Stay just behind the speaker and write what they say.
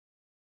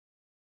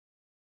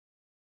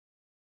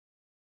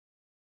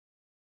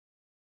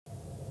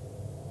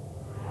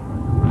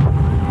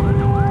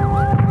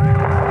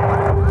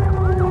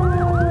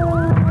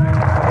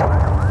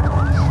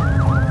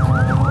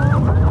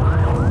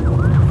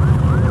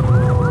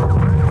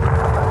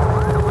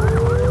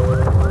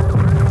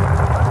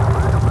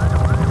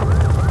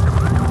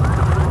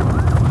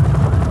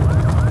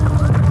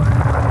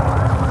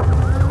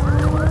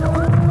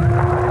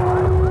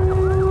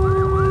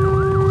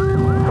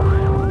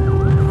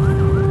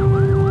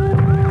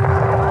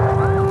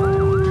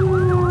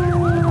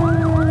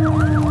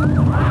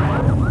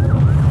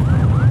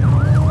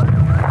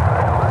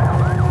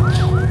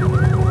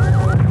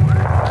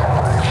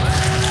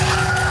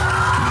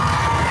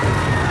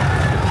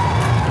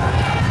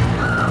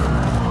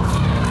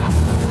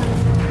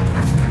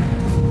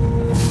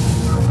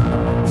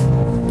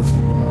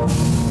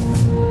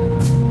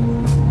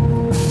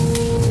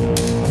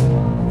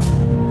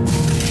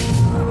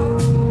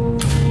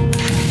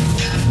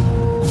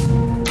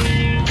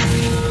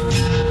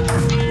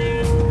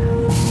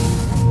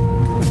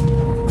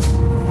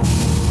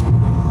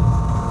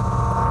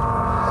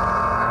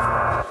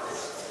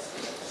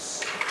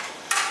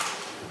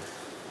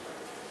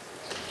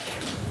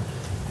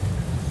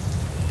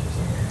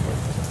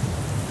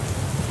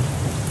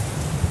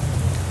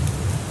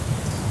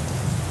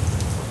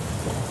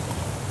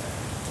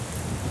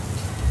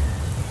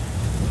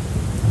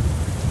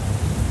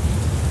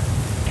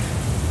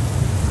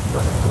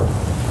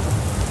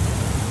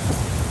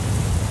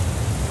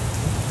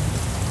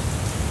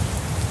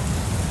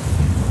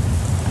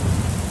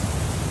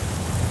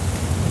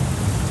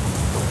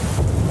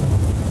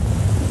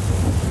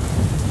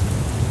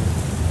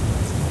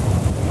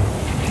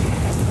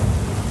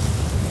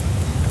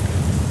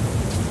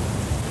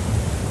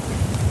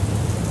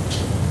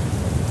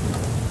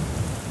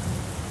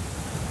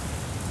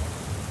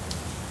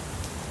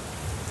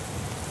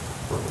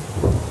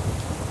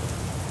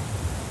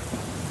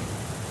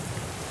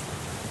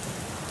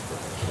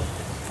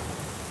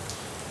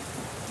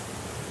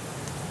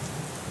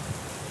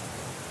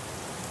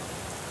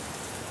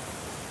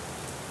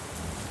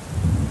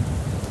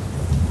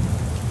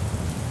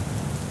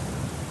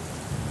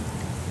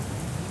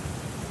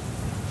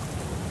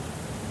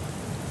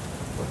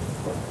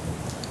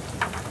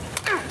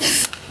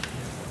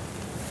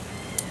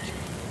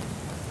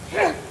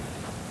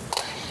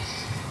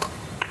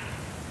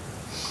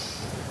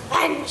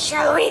When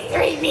shall we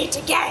three meet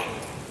again?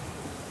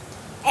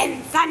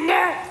 In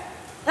thunder,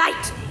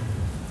 lightning,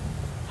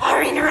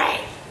 or in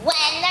rain?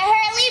 When the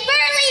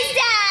hurly-burly's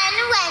done,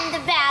 when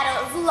the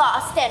battle's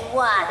lost and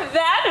won.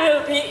 That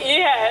will be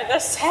ere the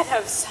set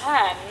of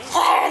sun.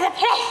 Where the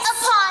place?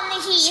 Upon the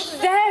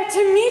heath. There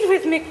to meet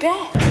with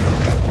Macbeth.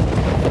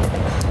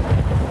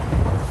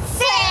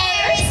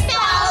 Fair is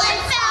foul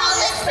and foul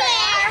is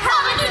fair,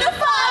 coming to the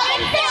fog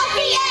and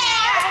filthy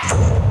air.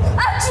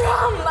 A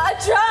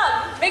drum,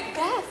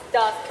 Macbeth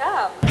doth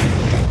come.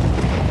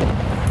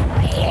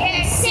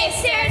 We're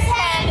sisters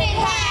hand in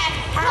hand,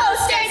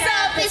 hosters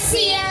of the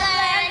sea and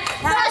land.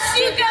 Thus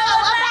you go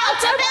about,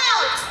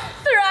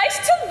 Thrice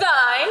to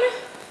thine,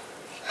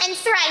 and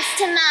thrice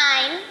to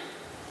mine.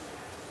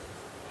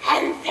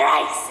 And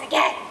thrice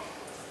again,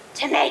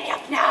 to make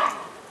up nine.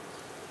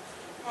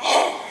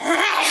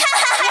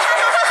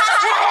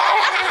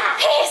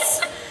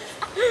 Peace!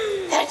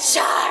 The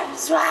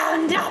charm's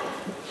wound up.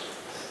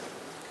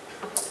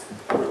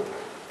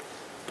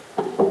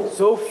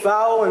 So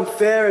foul and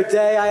fair a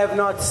day I have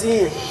not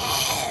seen.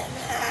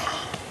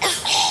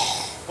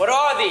 What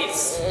are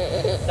these?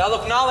 Thou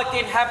look not like the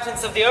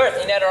inhabitants of the earth,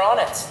 and yet are on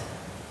it.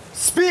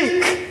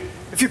 Speak,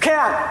 if you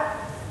can.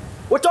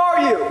 What are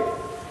you?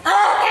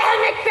 All hail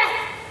Macbeth!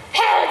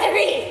 Hail to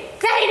thee,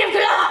 Thane of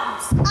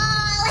Glamis!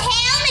 All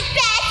hail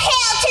Macbeth,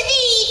 hail to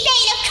thee,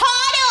 Thane of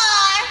Cawdor!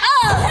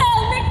 all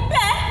hail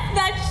Macbeth,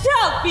 that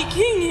shalt be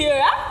king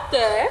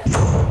hereafter.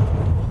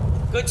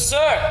 Good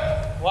sir,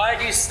 why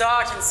do you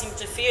start and seem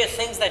to fear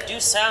things that do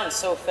sound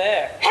so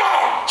fair?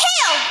 Hail!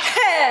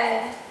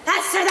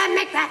 Lesser than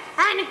Macbeth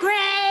and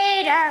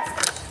greater.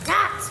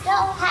 Not So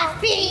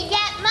happy,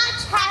 yet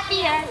much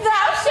happier.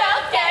 Thou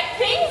shalt get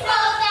king's So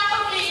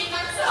thou be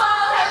much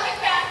all hail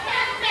Macbeth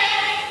and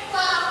very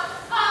flow.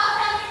 All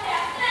hail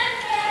Macbeth and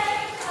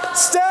very flow.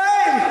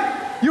 Stay!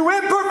 You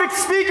imperfect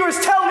speakers,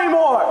 tell me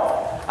more.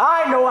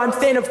 I know I'm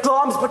Thane of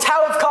Glamis, but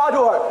how of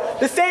Cawdor?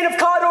 The Thane of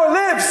Cawdor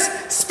lives.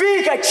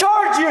 Speak, I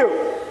charge you.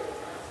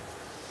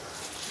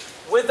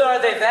 Whither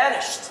are they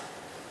vanished?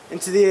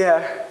 Into the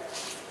air.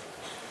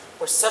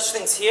 Were such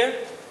things here?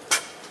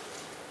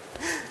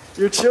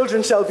 Your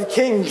children shall be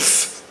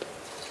kings,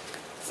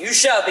 You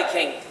shall be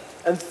king.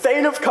 and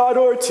Thane of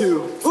Cawdor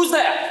too. Who's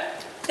there?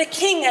 The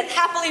king hath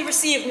happily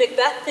received,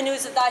 Macbeth, the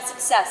news of thy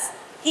success.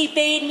 He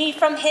bade me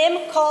from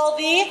him call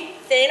thee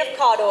Thane of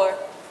Cawdor.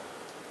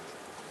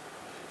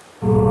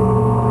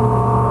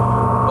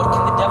 What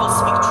can the devil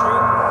speak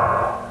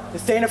true? The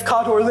Thane of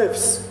Cawdor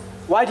lives.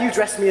 Why do you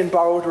dress me in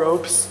borrowed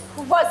robes?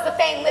 Who was the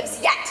Thane lives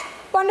yet,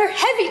 but under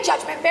heavy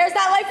judgment bears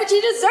that life which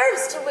he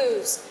deserves to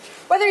lose.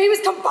 Whether he was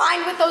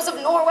combined with those of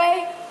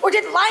Norway, or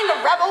did line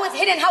the rebel with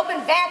hidden help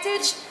and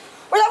vantage,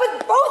 or that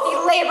with both he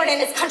labored in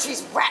his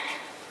country's wreck.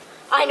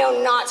 I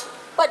know not,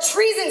 but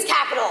treason's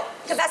capital,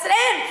 confessed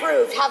and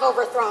proved, have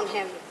overthrown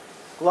him.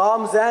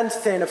 Glamis and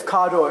Thane of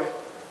Cawdor,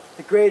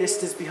 the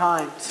greatest is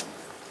behind.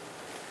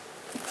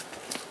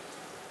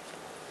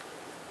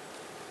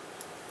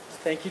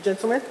 Thank you,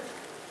 gentlemen.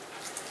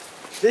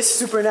 This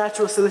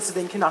supernatural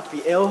soliciting cannot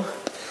be ill,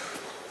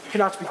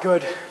 cannot be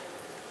good.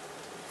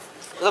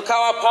 Look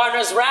how our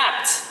partner's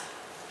wrapped.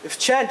 If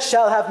chance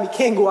shall have me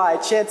king, why,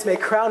 chance may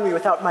crown me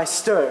without my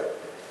stir.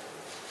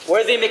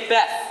 Worthy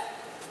Macbeth,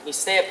 we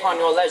stay upon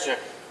your leisure.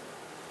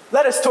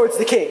 Let us towards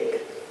the king.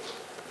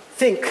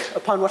 Think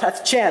upon what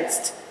hath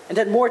chanced, and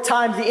at more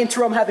time the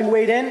interim having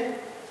weighed in,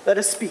 let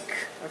us speak,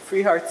 our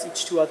free hearts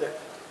each to other.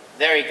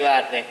 Very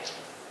gladly.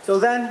 Till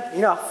then,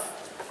 enough.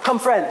 Come,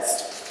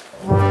 friends.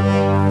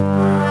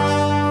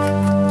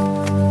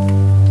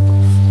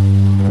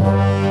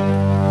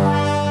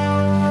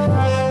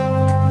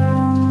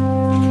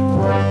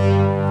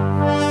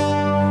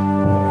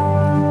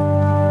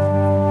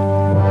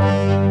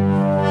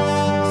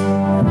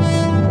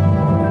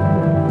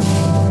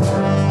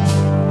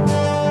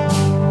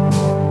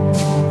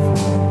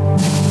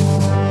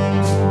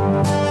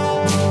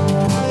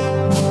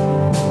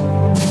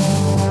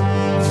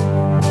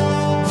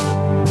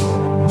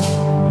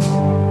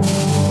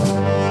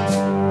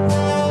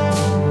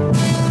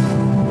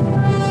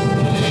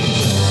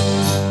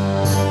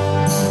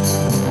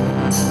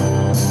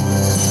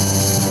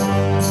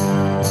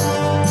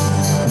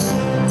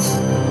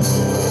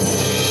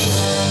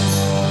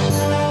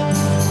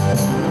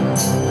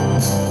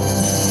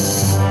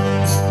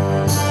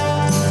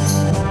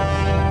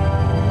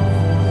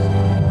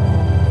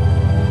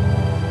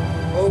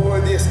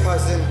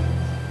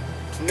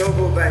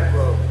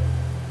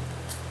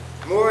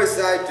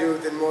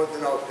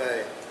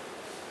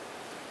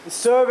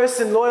 Service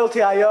and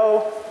loyalty I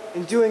owe,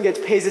 in doing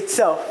it pays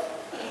itself.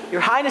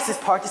 Your Highness's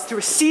part is to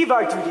receive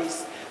our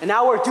duties, and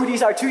now our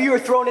duties are to your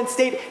throne and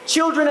state,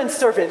 children and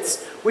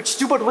servants, which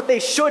do but what they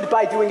should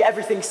by doing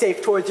everything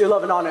safe towards your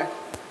love and honor.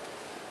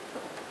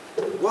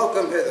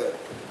 Welcome hither.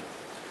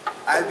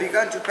 I have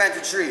begun to plant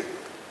a tree,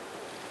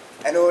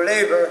 and will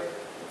labor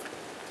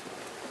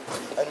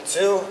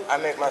until I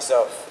make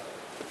myself.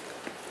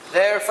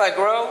 There, if I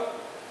grow,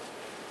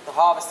 the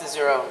harvest is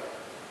your own.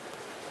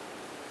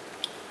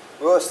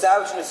 We will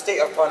establish an estate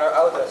upon our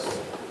eldest,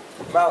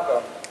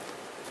 Malcolm,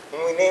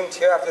 whom we named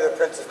here after the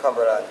Prince of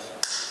Cumberland.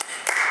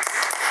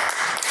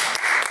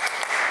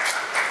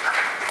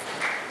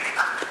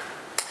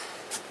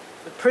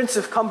 The Prince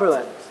of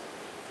Cumberland.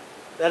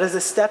 That is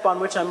a step on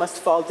which I must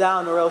fall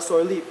down or else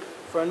o'erleap,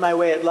 for in my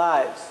way it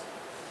lies.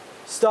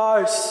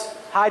 Stars,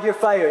 hide your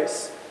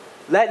fires.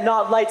 Let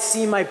not light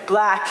see my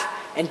black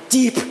and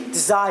deep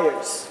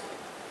desires.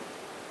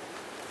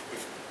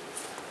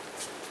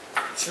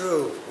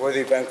 True,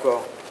 worthy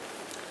Banquo.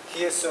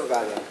 He is so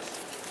valiant.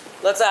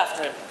 Let's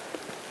after him.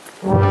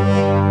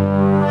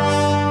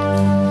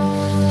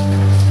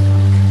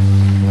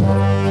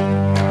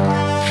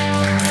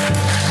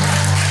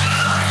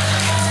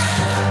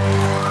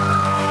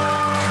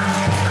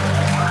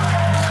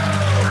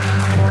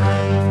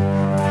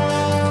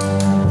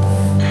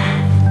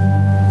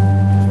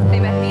 They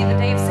met me in the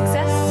day of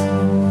success,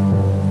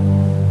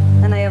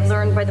 and I have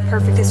learned by the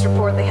perfectest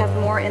report they have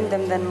more in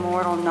them than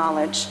mortal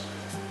knowledge.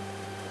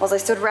 Whilst I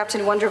stood wrapped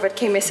in wonder, but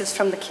came missives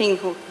from the king,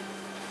 who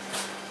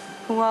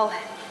all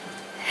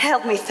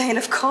hailed me Thane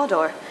of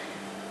Cawdor,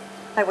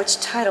 by which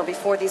title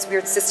before these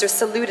weird sisters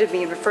saluted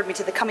me and referred me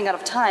to the coming out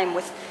of time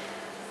with,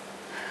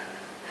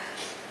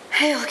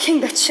 "Hail,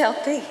 king that shall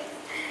be.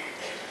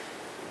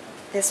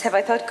 This have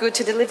I thought good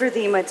to deliver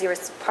thee, my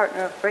dearest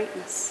partner of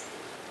greatness.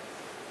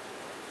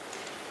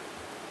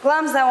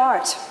 Glamis thou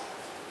art,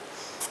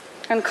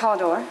 and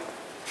Cawdor,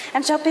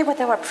 and shalt be what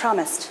thou art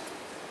promised.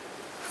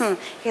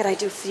 Yet I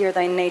do fear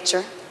thy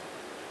nature.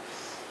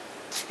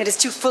 It is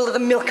too full of the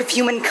milk of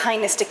human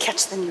kindness to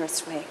catch the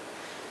nearest way.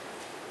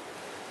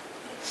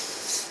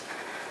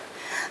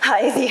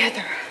 I the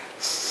other,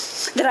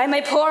 that I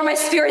may pour my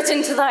spirit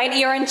into thine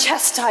ear and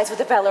chastise with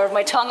the valor of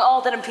my tongue all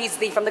that impedes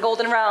thee from the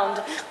golden round,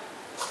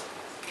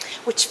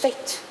 which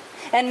fate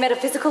and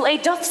metaphysical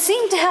aid doth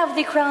seem to have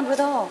thee crowned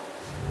withal.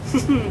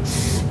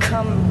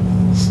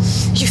 Come,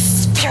 you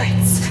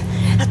spirits,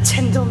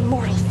 attend on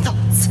mortal thoughts.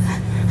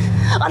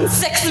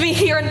 Unsex me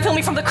here and fill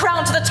me from the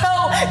crown to the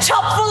toe,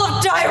 chock full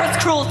of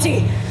direst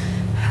cruelty.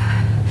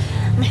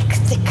 Make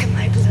thick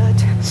my blood,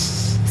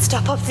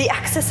 stop up the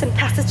access and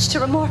passage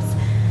to remorse.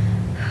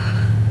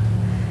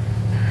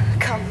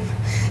 Come,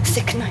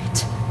 thick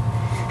night,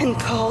 and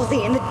pall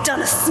thee in the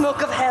dunnest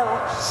smoke of hell,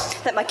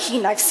 that my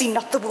keen knife see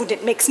not the wound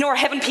it makes, nor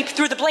heaven peep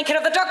through the blanket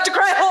of the dark to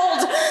cry,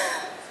 hold!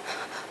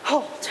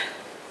 Hold.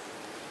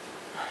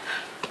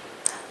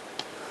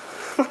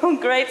 Oh,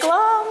 great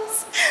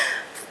Glamis,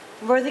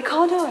 worthy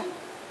Cawdor,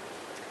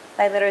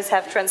 thy letters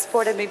have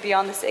transported me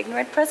beyond this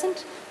ignorant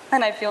present,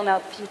 and I feel now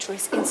the future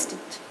is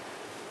instant.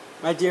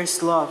 My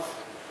dearest love,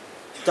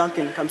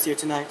 Duncan comes here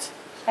tonight.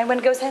 And when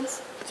goes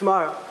hence?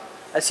 Tomorrow,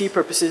 as he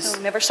purposes.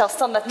 Oh, never shall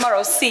sun that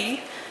morrow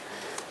see.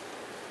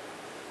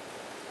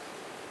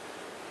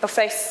 O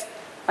face,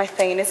 my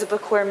Thane is a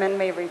book where men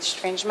may read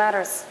strange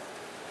matters.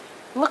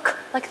 Look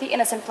like the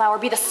innocent flower,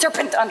 be the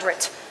serpent under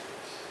it.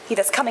 He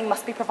that's coming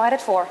must be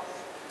provided for.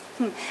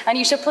 And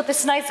you shall put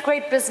this night's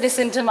great business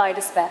into my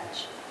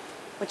dispatch,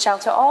 which shall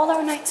to all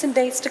our nights and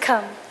days to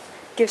come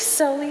give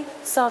solely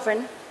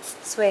sovereign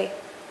sway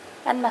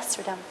and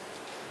masterdom.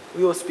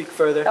 We will speak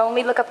further.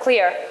 Only look up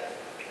clear.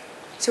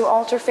 To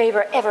alter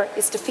favor ever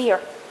is to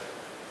fear.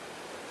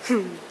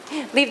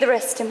 Leave the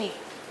rest to me.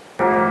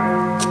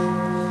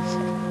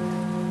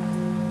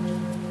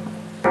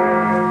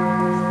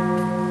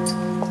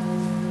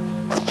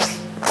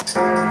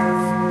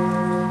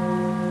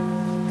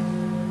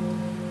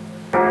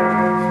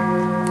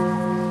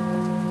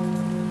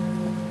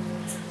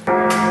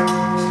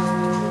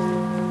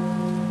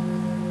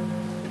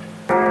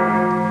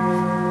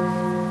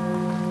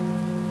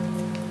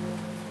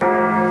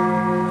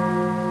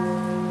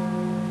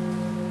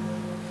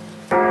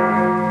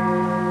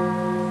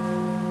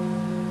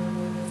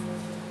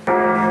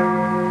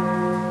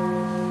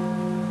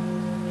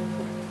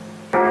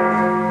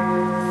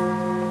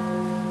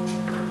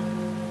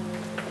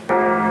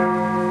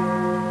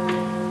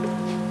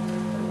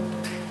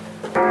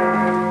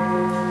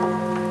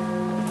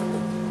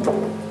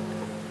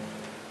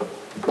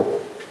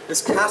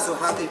 This castle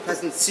hath a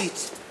pleasant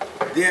seat.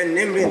 There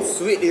nimbly and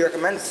sweetly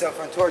recommend itself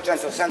unto our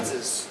gentle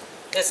senses.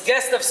 This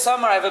guest of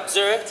summer, I've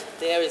observed,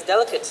 the air is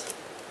delicate.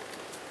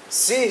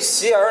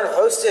 See our own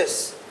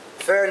hostess.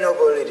 Fair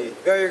noble lady,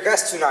 we are your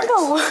guest tonight.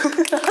 Oh,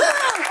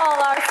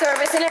 all our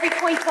service and every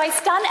point twice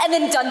done, and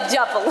then done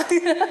double.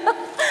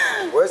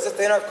 Where's the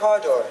Thane of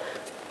Cawdor?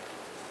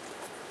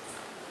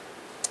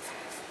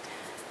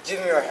 Give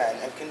me your hand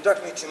and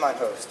conduct me to mine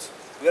host.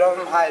 We love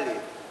him highly,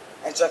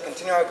 and shall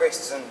continue our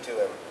graces unto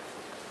him.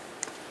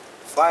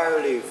 By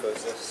our leave,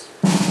 hostess.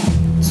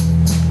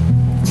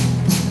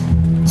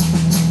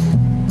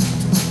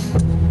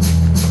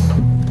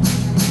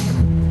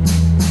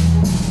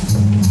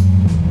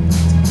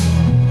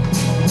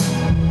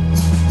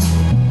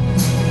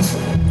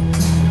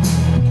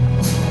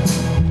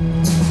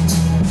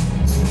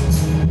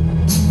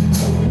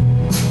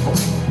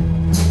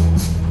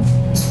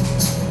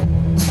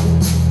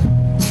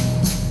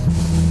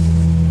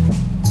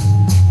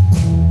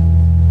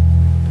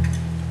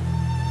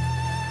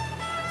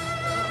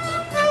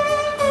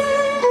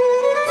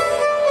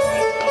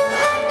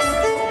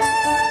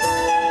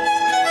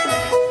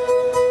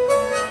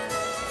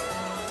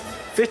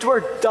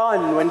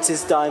 done when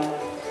 'tis done.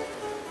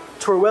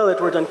 'Twere well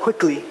it were done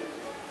quickly.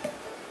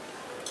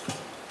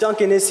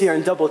 Duncan is here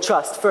in double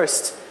trust.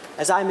 First,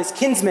 as I am his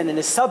kinsman and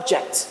his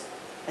subject,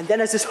 and then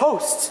as his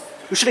host,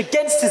 who should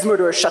against his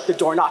murderer shut the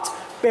door, not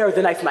bear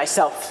the knife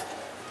myself.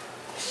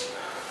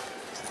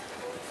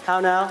 How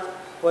now?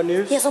 What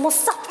news? He has almost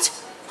supped.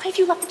 Why have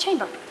you left the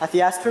chamber? Hath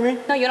he asked for me?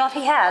 No, you're not.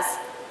 He has.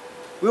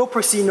 We will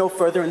proceed no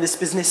further in this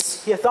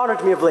business. He hath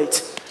honored me of late.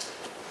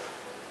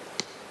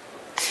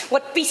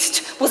 What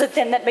beast was it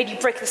then that made you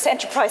break this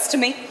enterprise to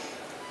me?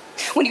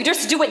 When you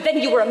durst do it, then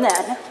you were a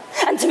man.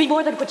 And to be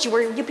more than what you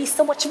were, you'd be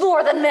so much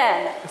more than man.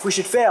 If we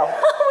should fail.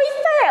 We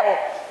fail!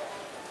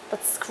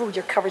 But screw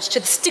your courage to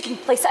the sticking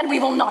place, and we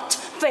will not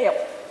fail.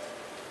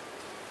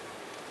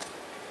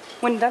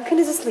 When Duncan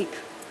is asleep,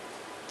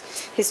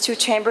 his two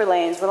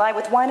chamberlains will lie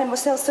with wine and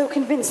wassail so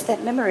convinced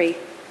that memory,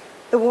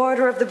 the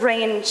water of the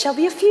brain, shall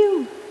be a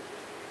fume,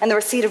 and the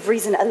receipt of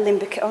reason a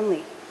limbic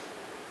only.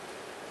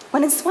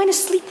 When in swinish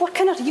sleep, what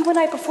cannot you and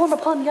I perform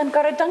upon the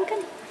unguarded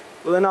Duncan?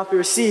 Will it not be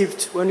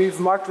received when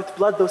we've marked with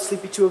blood those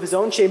sleepy two of his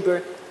own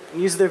chamber,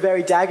 and used their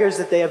very daggers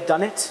that they have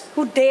done it?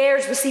 Who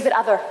dares receive it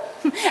other?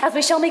 As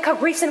we shall make our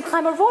griefs and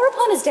climb a roar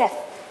upon his death.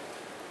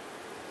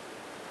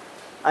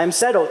 I am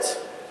settled.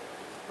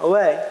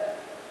 Away.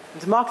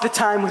 And to mock the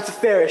time with the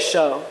fairest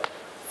show.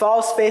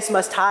 False face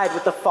must hide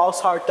what the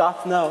false heart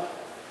doth know.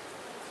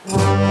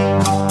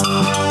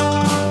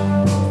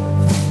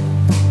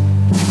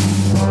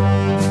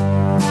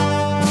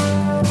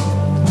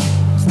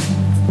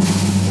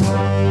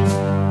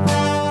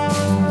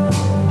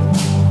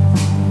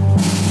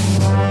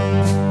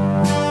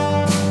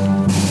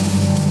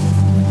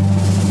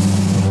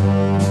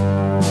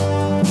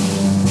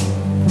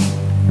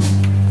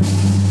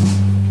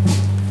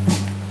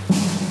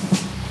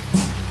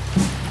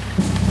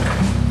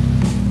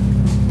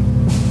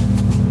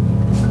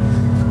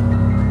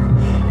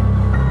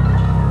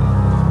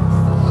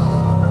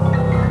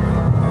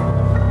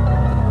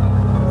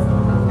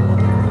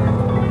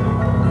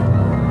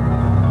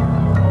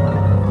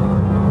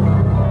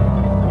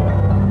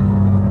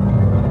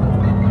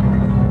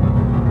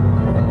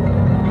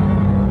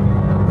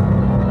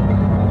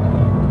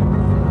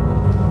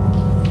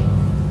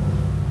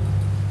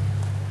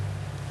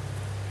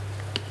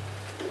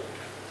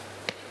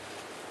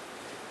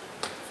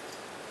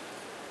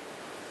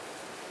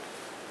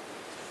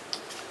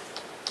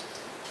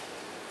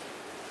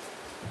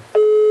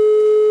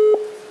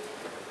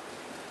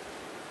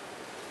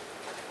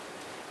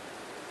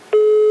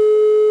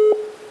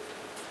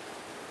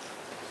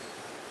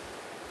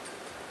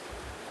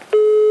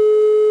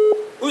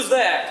 Who's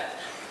there?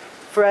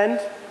 Friend?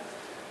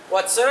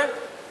 What, sir?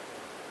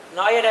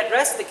 Not yet at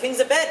rest, the king's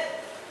abed.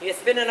 It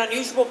hath been an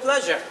unusual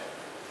pleasure.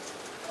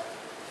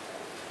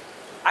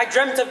 I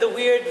dreamt of the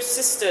weird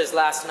sisters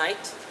last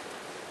night.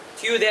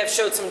 To you they have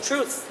showed some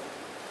truth.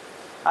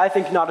 I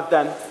think not of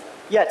them.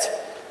 Yet,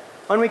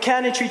 when we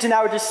can entreat an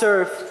hour to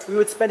serve, we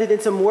would spend it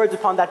in some words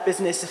upon that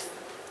business if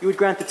you would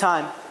grant the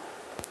time.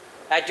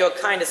 At your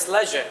kindest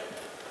leisure.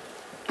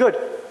 Good.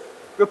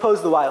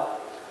 Repose the while.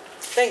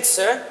 Thanks,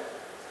 sir.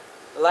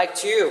 Like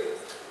to you.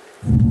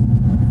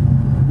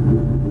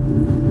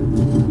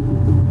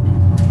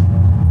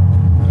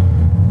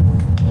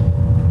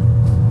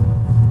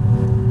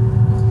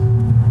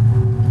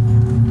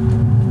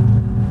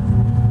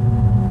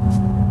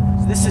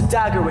 This is a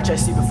dagger which I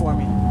see before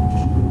me.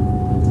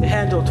 The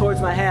handle towards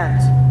my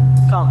hand.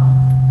 Come,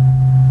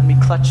 let me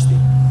clutch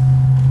thee.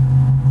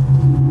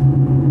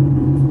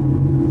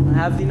 I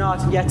have thee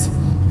not, and yet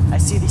I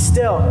see thee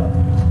still.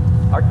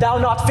 Art thou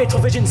not, fatal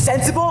vision,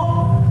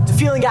 sensible to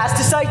feeling as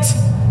to sight?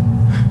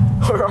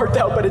 Or art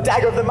thou but a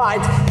dagger of the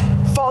mind,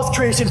 false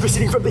creation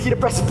proceeding from the heat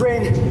oppressed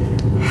brain?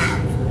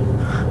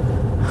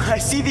 I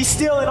see thee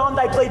still, and on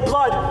thy blade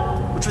blood,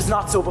 which was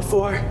not so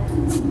before.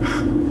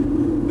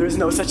 There is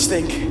no such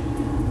thing.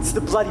 It's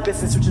the bloody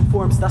business which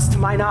informs thus to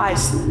mine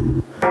eyes.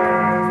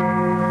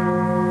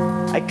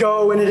 I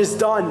go, and it is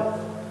done.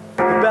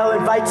 The bell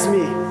invites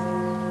me.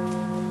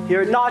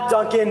 Hear it not,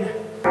 Duncan,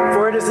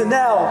 for it is a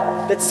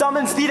knell that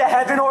summons thee to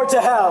heaven or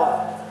to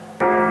hell.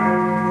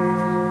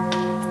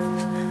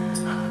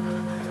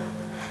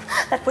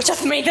 That which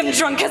hath made them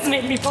drunk has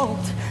made me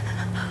bold.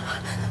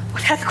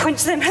 What hath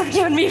quenched them hath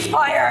given me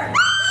fire.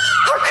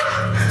 Hark!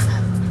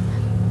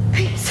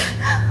 Peace.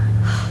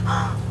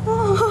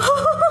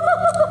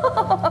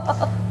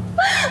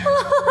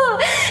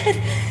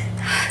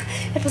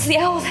 It was the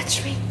owl that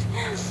shrieked.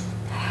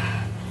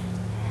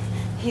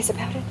 He's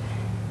about it.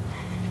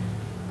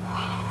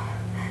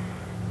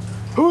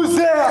 Who's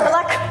there?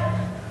 Alack!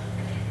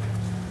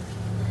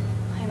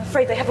 I am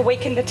afraid they have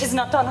awakened, and 'tis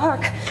not done.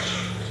 Hark!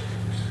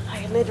 I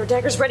had laid our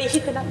daggers ready, he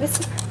could not miss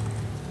me.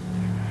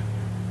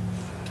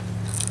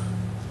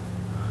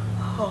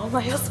 Oh,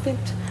 my husband.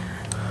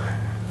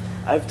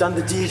 I have done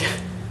the deed.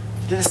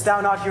 Didst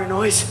thou not hear a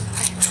noise?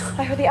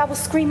 I heard the owl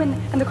scream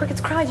and the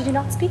crickets cry. Did you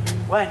not speak?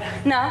 When?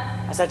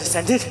 Now. As I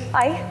descended?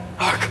 Aye.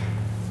 Hark!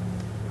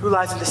 Who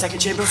lies in the second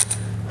chamber?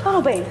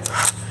 Donalbain.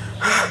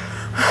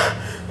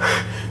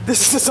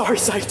 This is a sorry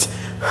sight.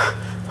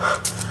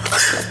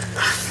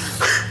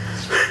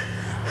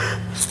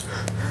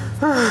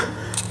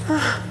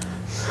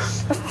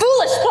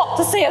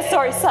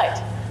 sorry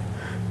sight.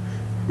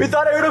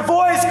 Methought I heard a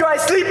voice cry,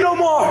 sleep no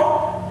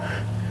more!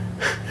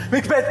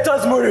 Macbeth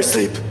does murder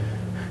sleep.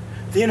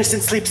 The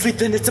innocent sleep in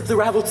the midst of the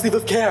raveled sleep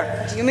of care.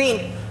 What do you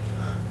mean?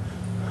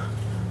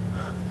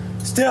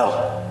 Still,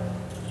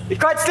 it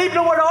cried sleep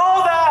no more to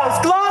all the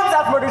house. Glons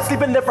hath murdered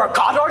sleep, and therefore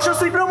Cawdor shall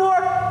sleep no more.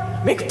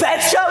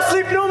 Macbeth shall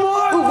sleep no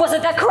more. Who was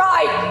it that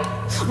cried?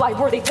 Why,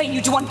 worthy Thane,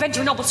 you do unbend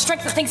your noble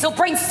strength to think so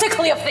brain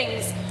sickly of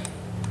things.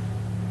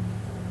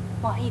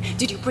 Why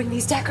did you bring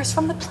these daggers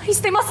from the place?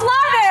 They must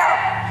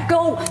lie there!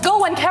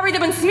 Go and carry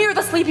them and smear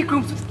the sleepy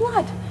grooms with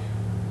blood.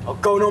 I'll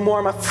go no more.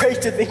 I'm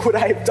afraid to think what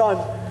I have done.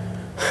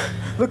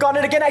 Look on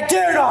it again, I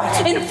dare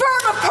not!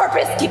 Infirm of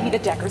purpose! Give me the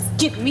daggers,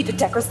 give me the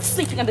daggers. The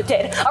sleeping and the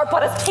dead are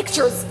but as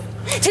pictures.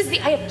 'Tis the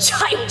eye of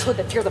childhood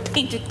that fear the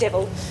painted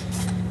devil.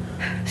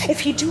 If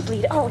he do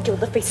bleed, I'll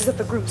gild the faces of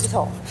the grooms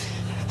withal.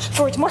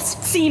 For it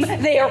must seem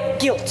their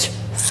guilt.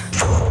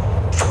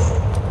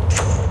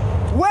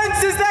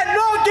 Whence is that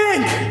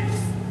knocking?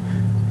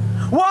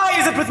 Why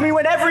is it with me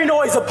when every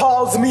noise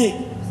appalls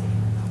me?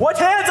 What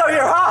hands are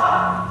here,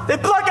 huh? They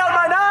pluck out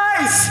mine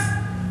eyes!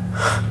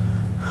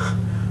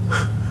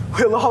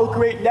 Will all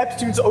great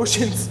Neptune's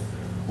oceans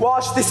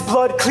wash this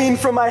blood clean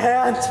from my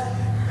hand?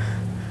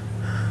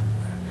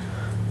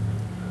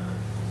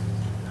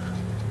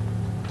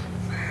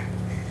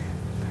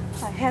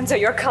 My hands are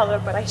your color,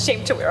 but I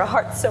shame to wear a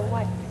heart so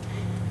white.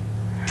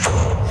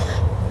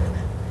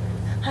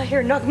 I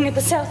hear knocking at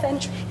the south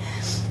entry.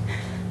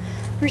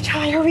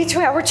 Retire we to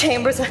our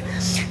chambers.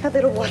 A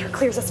little water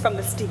clears us from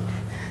the steep.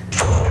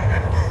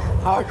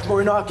 Hark,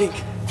 more knocking.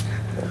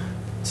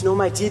 To know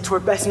my deed,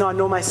 'twere best not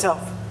know myself.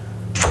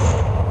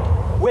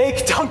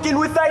 Wake, Duncan,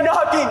 with thy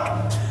knocking!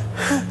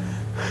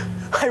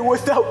 I would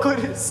thou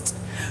couldst.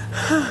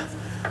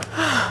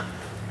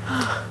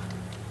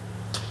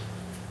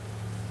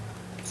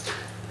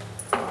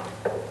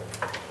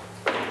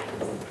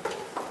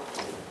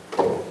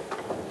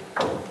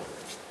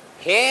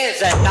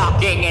 Here's a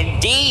knocking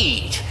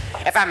indeed.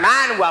 If a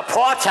man were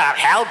porter of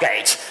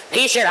Hellgate,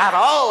 he should have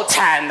all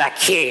turn the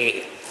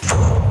key.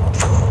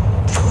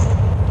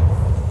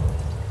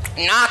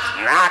 Knock,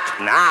 knock,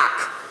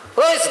 knock.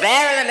 Who's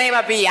there in the name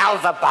of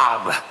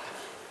Beelzebub?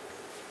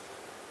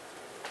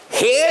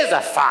 Here's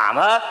a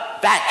farmer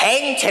that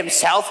hanged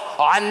himself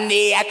on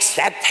the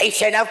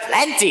expectation of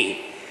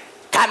plenty.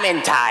 Come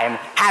in time,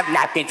 have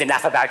napkins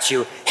enough about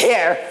you.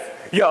 Here,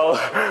 you'll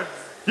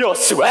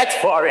sweat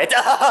for it.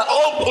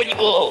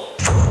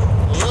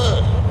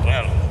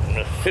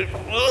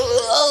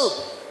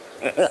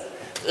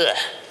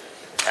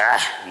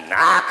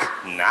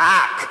 Knock,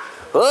 knock.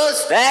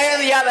 Who's there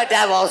in the other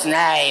devil's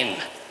name?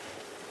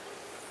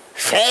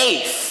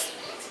 Faith.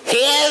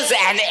 Here's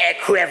an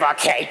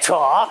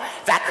equivocator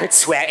that could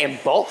swear in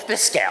both the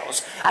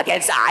scales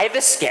against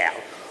either scale,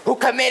 who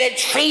committed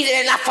treason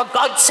enough for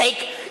God's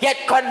sake,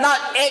 yet could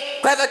not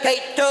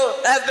equivocate to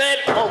heaven.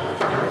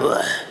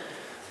 Oh.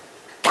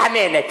 Come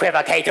in,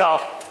 equivocator.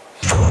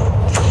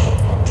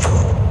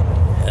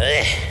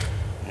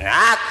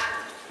 Knock,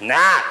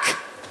 knock.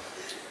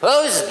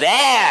 Who's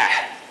there?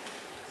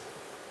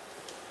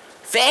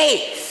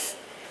 Faith.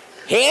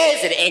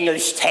 Here's an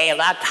English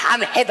tailor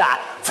come hither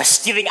for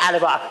stealing out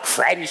of our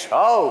French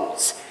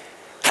hose.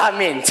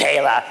 Come in,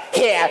 tailor.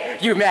 Here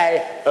you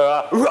may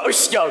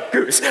roast your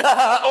goose.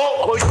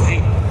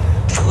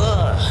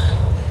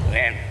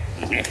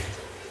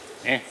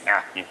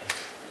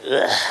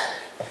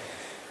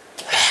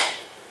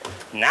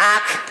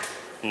 Knock,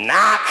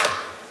 knock.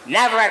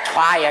 Never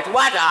quiet.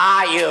 What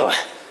are you?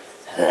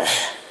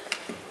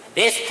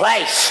 This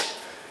place,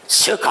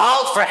 it's too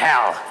cold for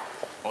hell.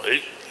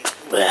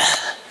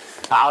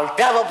 I'll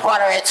double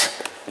porter it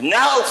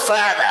no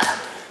further.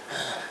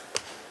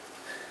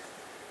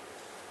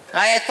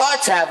 I had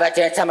thought that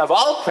in some of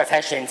all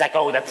professions that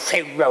go the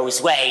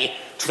primrose way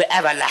to the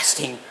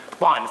everlasting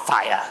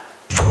bonfire.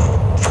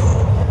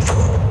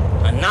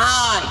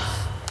 Anon,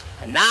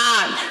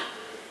 anon.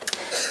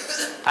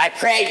 I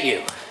pray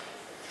you,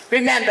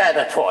 remember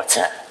the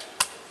porter.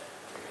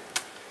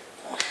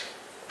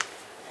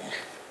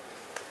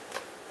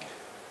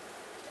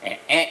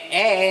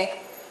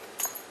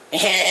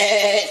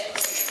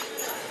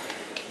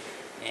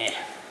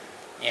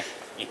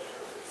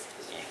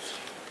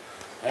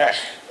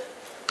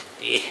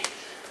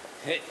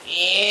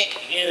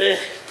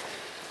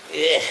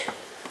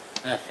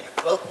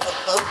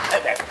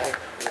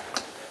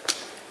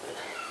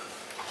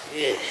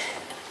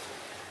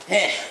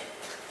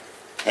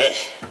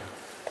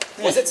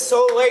 Was it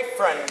so late,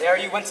 friend, ere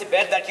you went to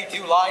bed that you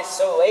do lie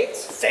so late?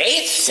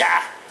 Faith,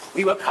 sir,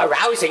 we were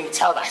carousing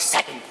till the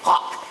second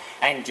pop,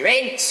 and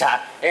drink, sir,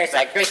 is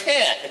a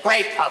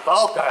great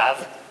provoker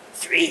of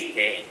three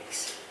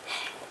things.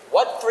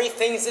 What three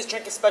things does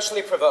drink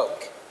especially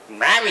provoke?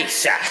 Marry,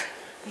 sir,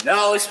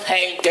 nose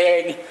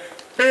painting,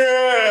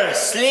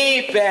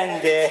 sleep,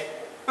 and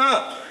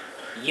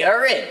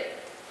urine.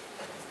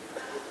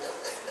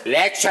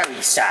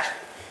 Lechery, sir,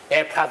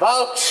 it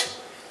provokes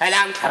and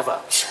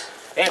unprovokes.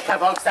 It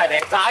provokes the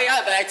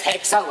desire, but it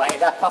takes away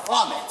the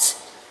performance.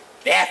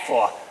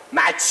 Therefore,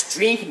 Mad's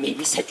drink may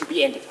be said to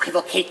be an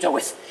equivocator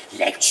with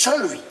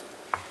lechery.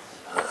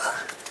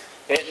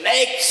 It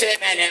makes him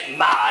and it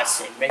mars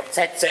him. It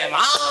sets him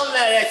on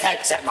and it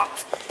takes him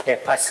off.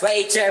 It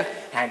persuades him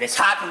and it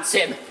hardens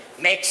him,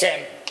 makes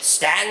him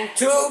stand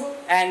to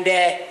and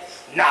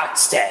not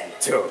stand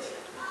to.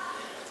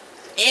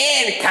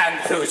 In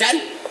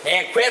conclusion,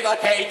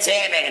 equivocates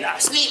him in a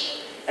sleep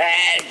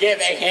and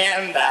giving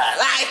him the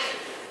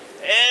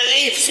life,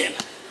 leaves him.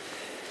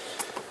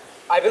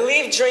 I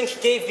believe drink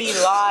gave thee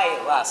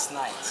lie last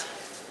night.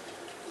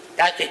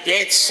 That it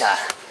did, sir.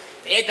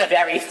 It hit the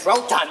very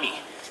throat on me.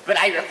 But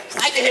I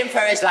replied to him for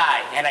his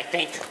lie, and I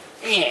think,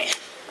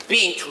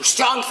 being too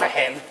strong for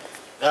him,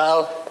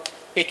 though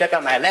he took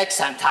on my legs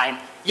sometime,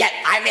 yet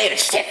I made a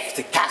shift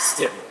to cast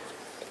him.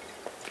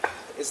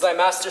 Is thy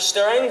master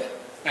stirring?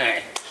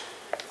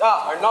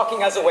 Our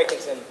knocking has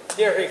awakened him.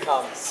 Here he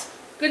comes.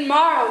 Good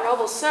morrow,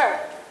 noble sir.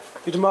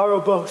 Good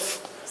morrow,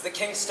 both. Is the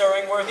king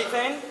stirring, worthy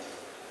Thane?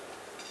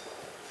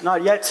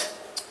 Not yet.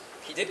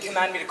 He did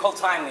command me to call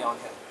timely on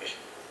him.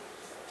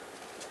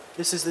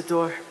 This is the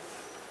door.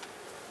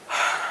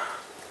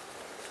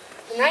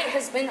 The night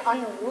has been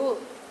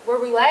unruly. Where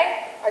we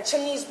lay, our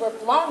chimneys were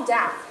blown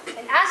down,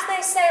 and as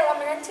they say,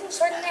 lamenting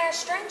certain air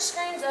strange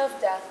screams of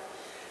death.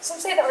 Some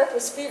say the earth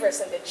was feverish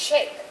and did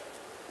shake.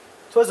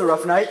 'Twas a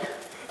rough night.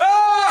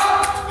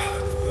 Ah!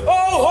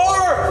 Oh,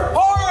 horror!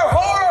 Horror!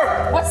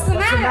 Horror! What's the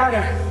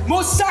matter?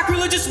 Most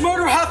sacrilegious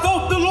murder hath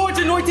opened the Lord's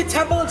anointed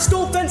temple and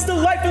stole thence the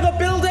life of the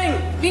building.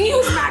 Mean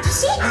you, His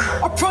Majesty?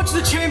 Approach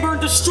the chamber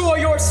and destroy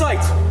your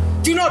sight.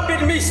 Do not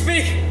bid me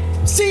speak.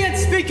 See and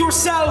speak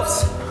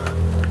yourselves.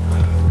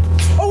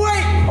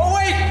 Awake!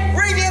 Awake!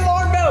 Ring the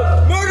alarm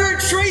bell! Murder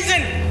and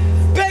treason!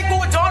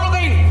 Banquo and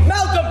Donaldine!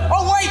 Malcolm!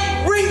 Awake!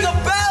 Ring the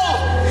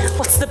bell!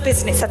 What's the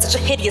business that such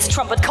a hideous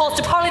trumpet calls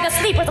to parley the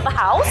sleepers of the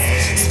house?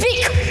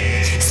 Speak!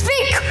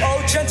 Speak!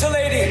 Oh, gentle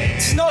lady,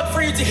 'tis not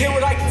for you to hear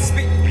what I can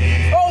speak.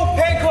 Oh,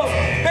 Banquo!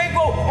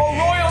 Banquo! Oh,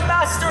 royal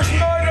master's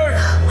murdered!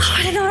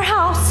 Right in our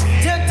house!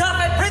 Dear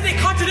Duffet, prithee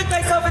contradict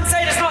thyself and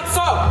say it is not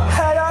so!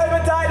 Had I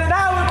but died an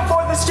hour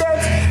before this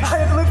chance, I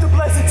had lived a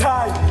blessed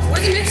time.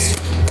 Where's the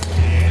mistress?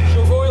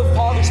 Your royal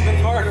father's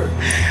been murdered.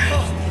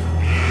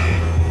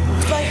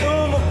 By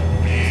whom?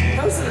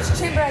 Those in this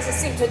chamber as it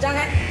seemed to have done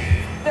it.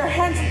 Their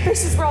hands and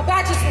faces were all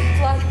badges with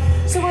blood.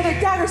 So were their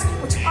daggers,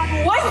 which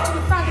unlikely to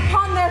be found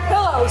upon their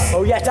pillows.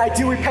 Oh, yet I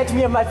do repent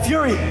me of my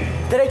fury,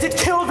 that I did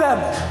kill them.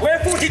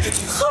 Wherefore did you do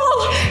so?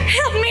 Oh,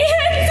 help me,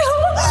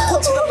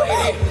 help! To the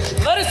lady.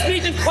 Let us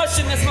meet and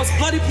question this most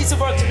bloody piece of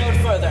work to note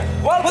further.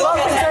 Well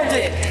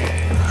contended.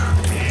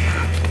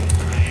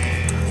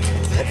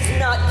 Let's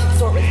not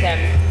consort with them.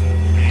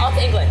 Off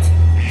to England.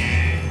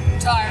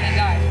 Tired and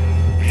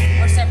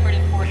died. Our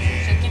separated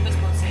fortunes shall keep us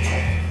both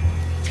safe.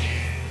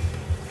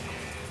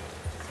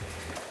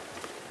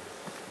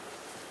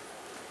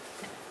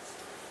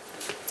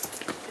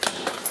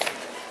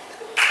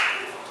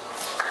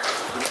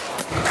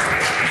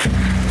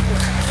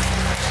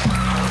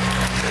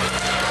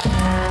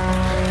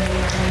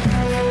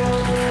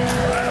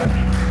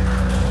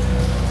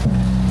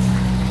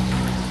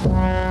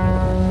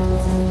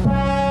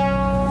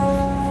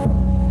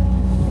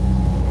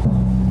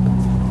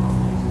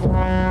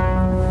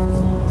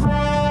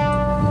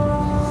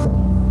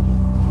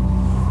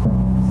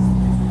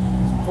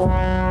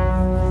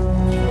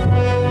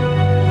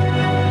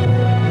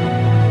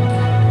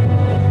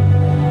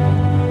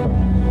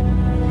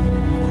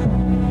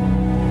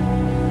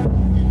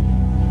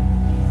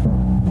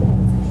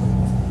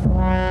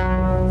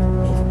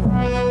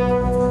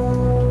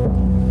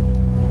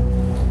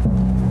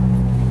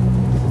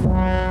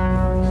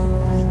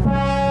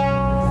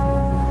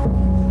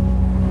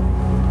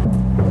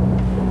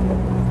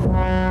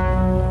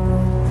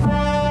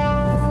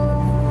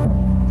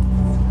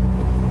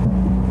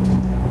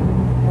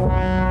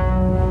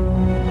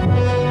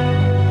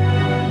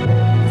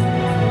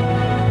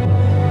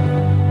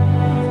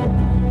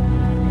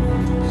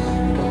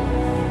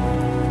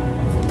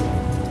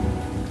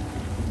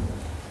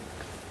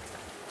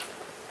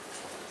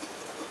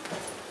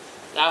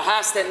 Thou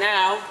hast it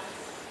now.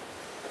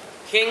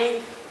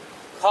 King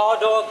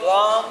Cawdor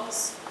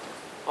Glamis,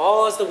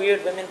 all as the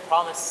weird women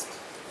promised.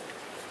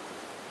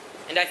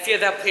 And I fear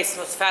thou playest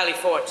most foully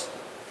for it.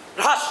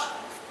 But hush,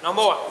 no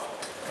more.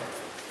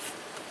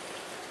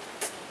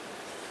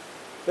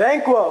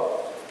 Banquo,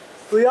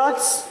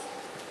 Fleance,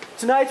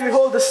 tonight we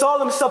hold a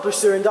solemn supper,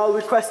 sir, and I'll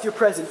request your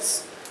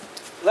presence.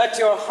 Let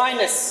your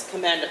highness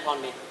command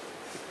upon me.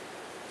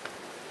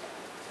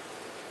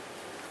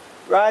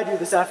 Ride you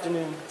this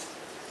afternoon.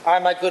 Aye,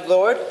 my good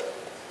lord.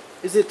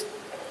 Is it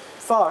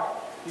far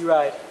you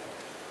ride?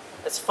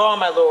 As far,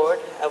 my lord,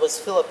 I was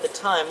fill up the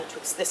time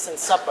twixt this and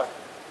supper.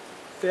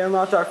 Fail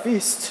not our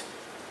feast.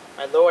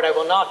 My lord, I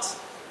will not.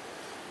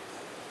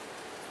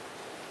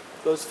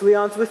 Goes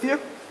Fleance with you?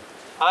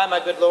 Aye, my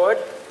good lord.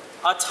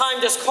 Our time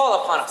does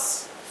call upon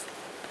us.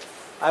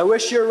 I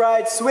wish your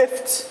ride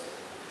swift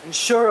and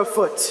sure of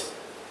foot.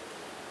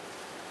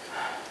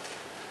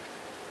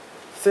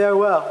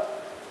 Farewell.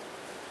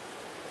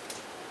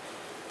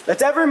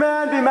 Let every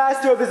man be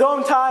master of his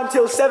own time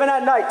till 7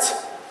 at night.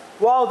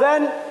 While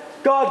then,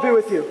 God be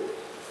with you.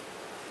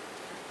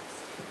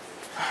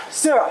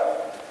 Sirrah,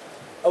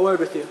 a word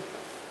with you.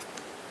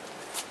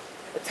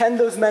 Attend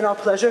those men our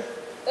pleasure.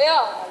 They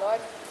are, my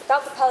lord,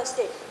 without the palace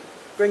gate.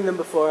 Bring them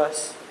before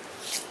us.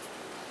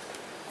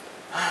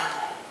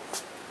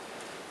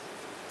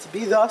 To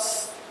be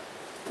thus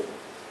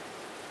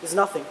is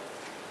nothing.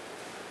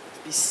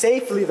 To be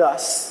safely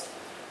thus,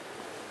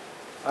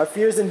 our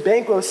fears in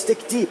Banquo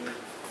stick deep.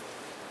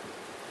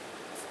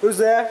 Who's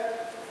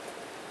there?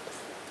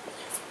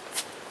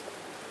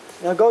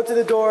 Now go to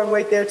the door and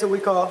wait there till we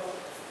call.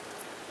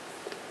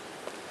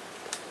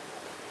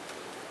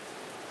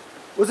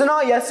 Was it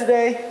not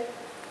yesterday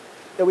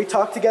that we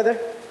talked together?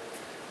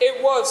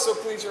 It was, so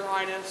please your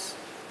highness.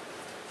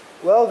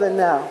 Well then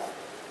now,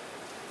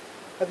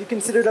 have you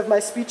considered of my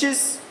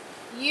speeches?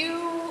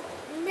 You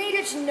made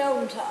it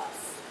known to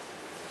us.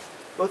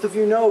 Both of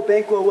you know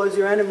Banquo was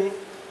your enemy.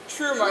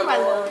 True, my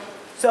lord.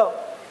 So,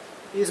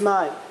 he is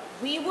mine.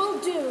 We will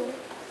do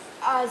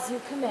as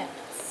you command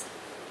us.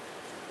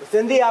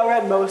 Within the hour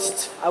at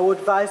most, I will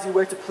advise you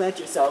where to plant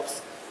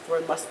yourselves, for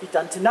it must be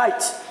done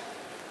tonight,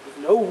 with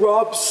no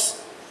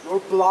rubs nor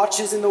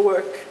blotches in the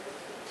work.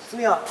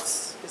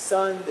 Fleance, the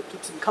son that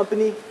keeps him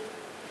company,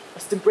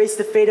 must embrace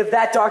the fate of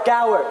that dark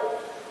hour.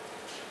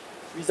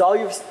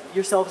 Resolve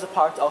yourselves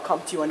apart, I'll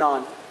come to you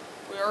anon.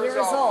 We are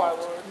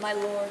resolved, my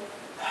lord.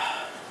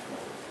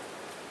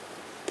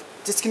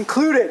 It is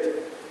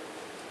concluded.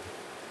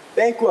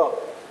 Banquo,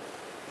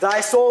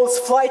 thy soul's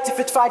flight, if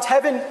it find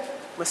heaven,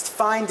 must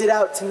find it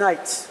out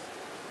tonight.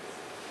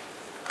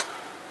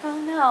 Well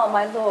now,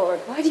 my lord,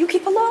 why do you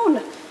keep alone?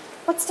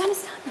 What's done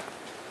is done.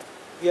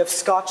 We have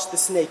scotched the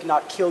snake,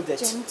 not killed it.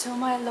 Gentle,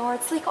 my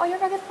lord, sleek all your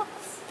rugged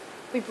locks.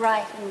 Be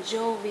bright and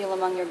jovial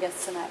among your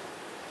guests tonight.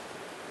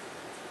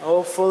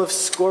 Oh, full of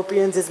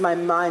scorpions is my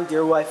mind,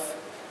 dear wife.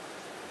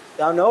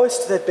 Thou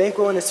knowest that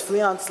Banquo and his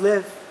fleance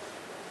live.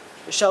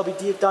 There shall be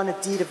done a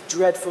deed of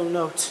dreadful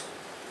note.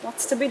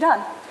 What's to be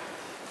done?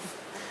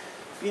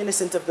 Be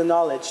innocent of the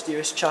knowledge,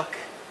 dearest Chuck,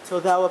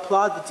 till thou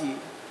applaud the deed.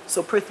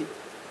 So prithee,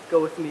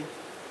 go with me.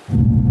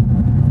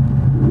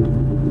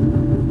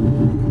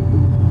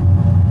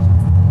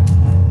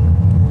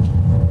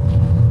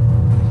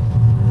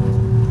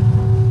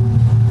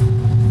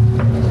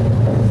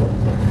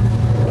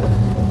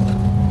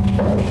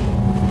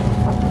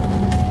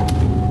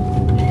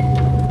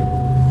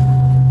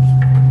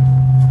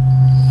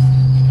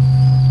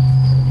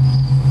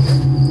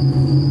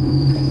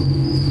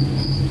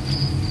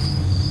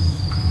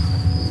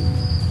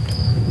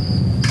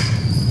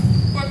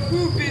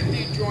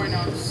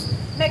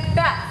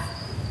 Macbeth.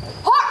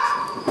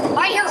 Hark!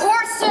 I hear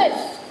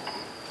horses!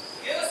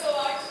 Give us a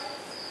light.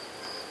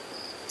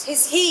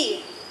 'Tis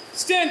he.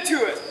 Stand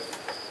to it.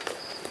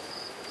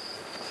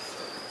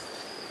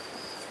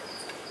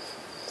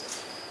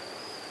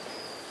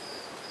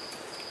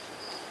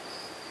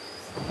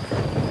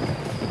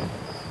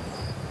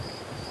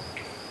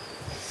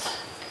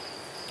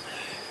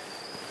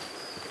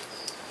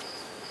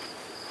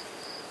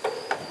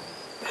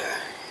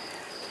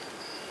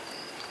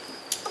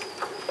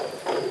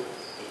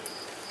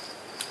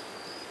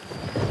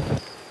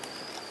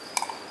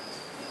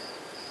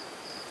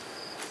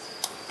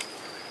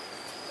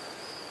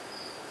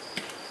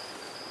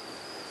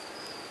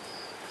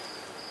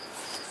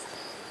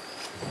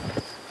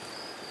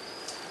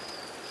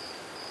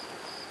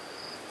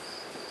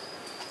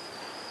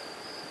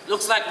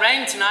 Looks like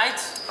rain tonight.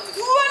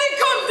 Let it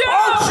come down!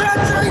 Oh,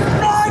 treachery!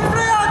 Fly,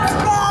 Fleance!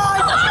 Fly!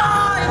 Fly!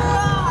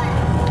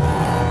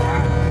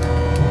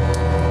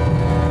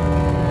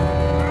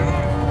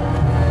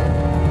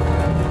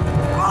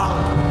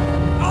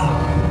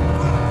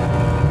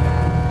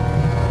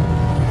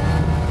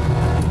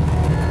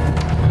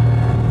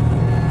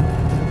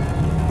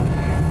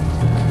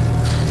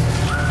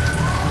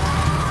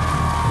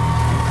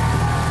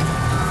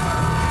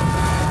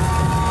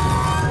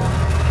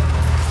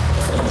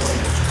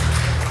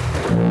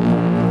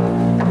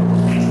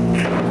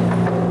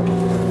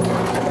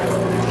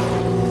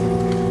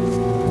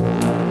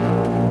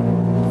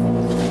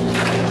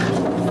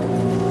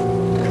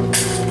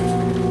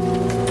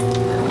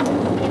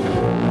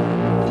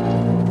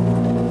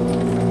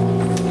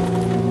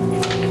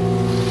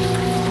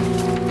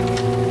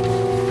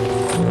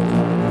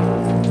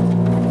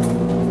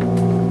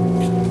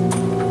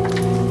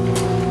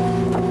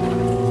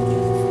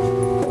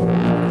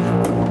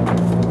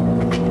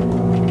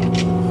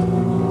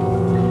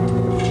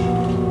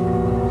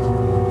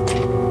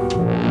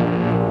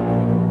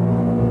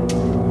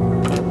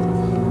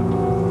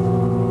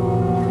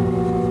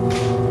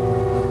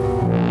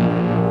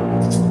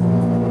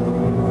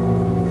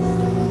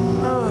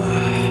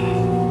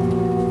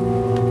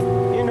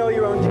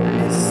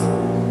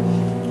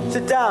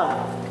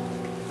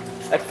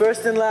 At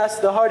first and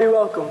last, the hearty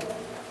welcome.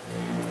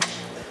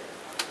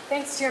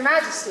 Thanks to your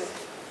majesty.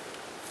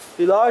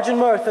 Be large in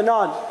mirth,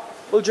 anon.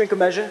 We'll drink a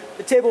measure.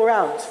 The table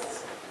round.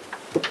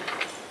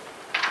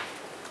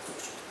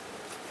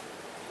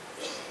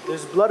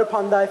 There's blood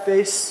upon thy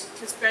face.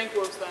 'Tis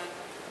Banquo's then.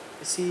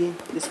 Is he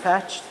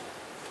dispatched?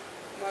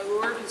 My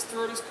lord, his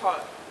throat is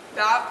cut.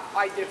 That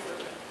I differ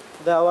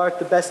with. Thou art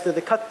the best of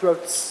the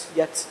cutthroats,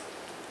 yet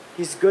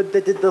he's good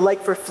that did the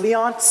like for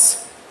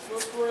Fleance.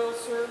 Most royal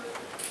sir,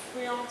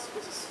 Fleance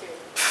is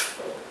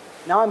escaped.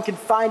 Now I'm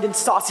confined in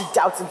saucy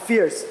doubts and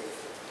fears.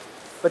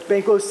 But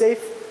Banquo's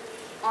safe?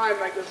 Aye,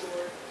 my good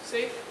lord,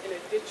 safe in a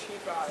ditch he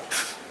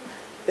bides.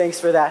 Thanks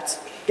for that.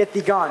 Get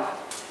thee gone.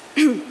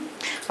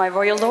 My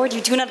royal lord,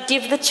 you do not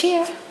give the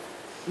cheer.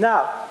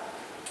 Now,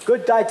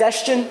 good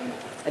digestion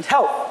and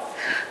health.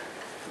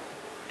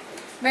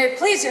 May it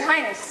please your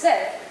highness,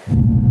 say.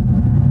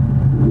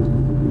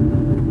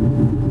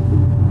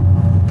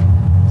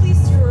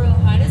 Please, your royal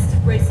highness, to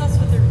grace us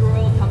with your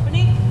royal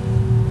company.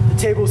 The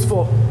table's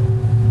full.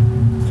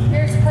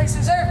 Here's a place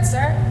reserved,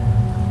 sir.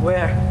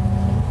 Where?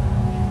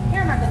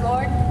 Here, my good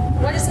lord.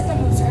 What is it that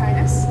moves your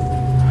highness?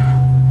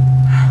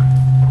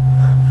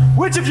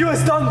 Which of you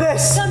has done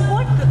this? Done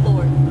what, good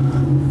lord?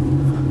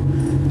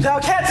 Thou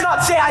canst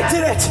not say I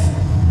did it!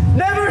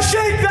 Never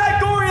shake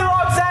that gory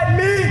locks at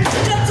me!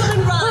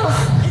 Gentlemen,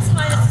 rise! His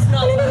highness is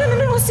not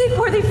No, say,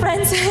 worthy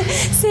friends,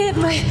 say it,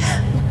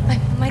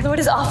 my lord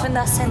is often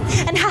thus,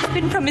 and hath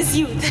been from his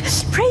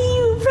youth. Pray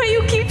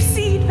you keep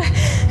seed.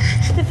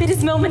 The fit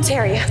is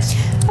momentary.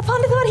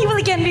 Upon the thought he will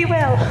again be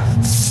well.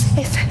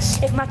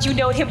 If not you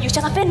know him, you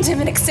shall offend him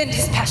and extend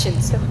his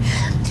passion. So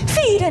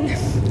feed and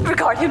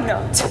regard him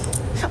not.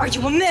 Are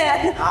you a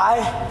man?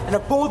 Aye, and a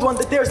bold one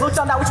that dares looks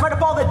on that which might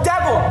appall the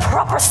devil.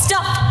 Proper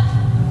stuff.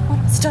 What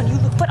hast done you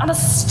look but on a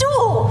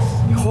stool?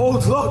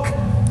 Behold, look.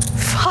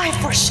 Fie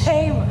for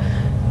shame.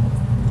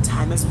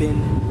 Time has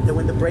been that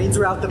when the brains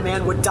were out, the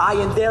man would die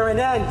and there an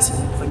end.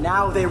 But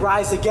now they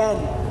rise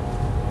again.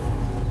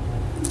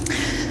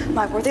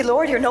 My worthy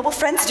lord, your noble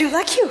friends do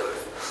like you.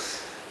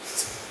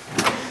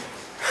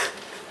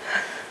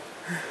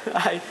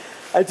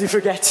 I do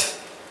forget.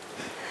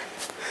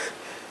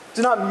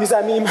 Do not muse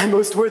at me, my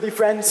most worthy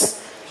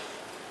friends.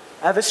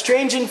 I have a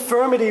strange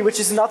infirmity which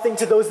is nothing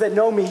to those that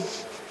know me.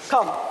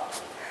 Come,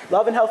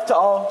 love and health to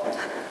all.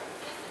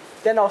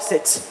 Then I'll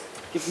sit.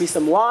 Give me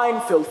some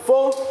wine filled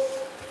full.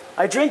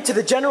 I drink to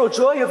the general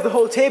joy of the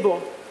whole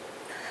table,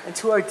 and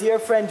to our dear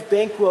friend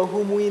Banquo,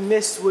 whom we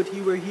miss would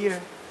he were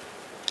here.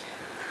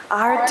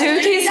 Our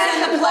duties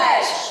and the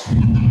pledge.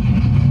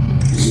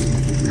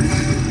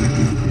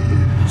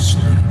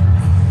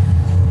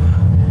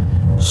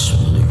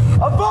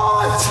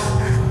 Avaunt!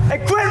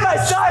 And quit my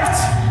sight!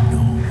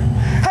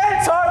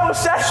 Hence, horrible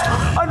shest!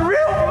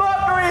 Unreal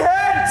mockery,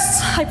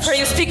 hence! I pray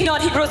you speak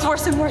not, he grows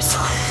worse and worse.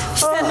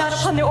 Stand not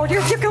upon the order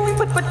if you're going,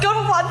 but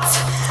go at once.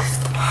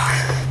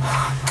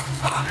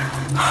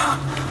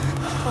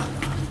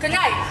 Good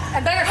night,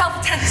 and better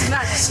health attend his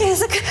majesty.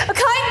 Yes, a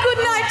kind good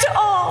night to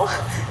all.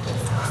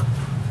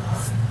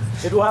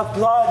 It will have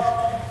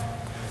blood.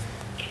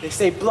 They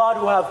say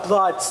blood will have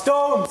blood.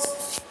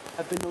 Stones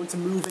have been known to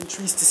move and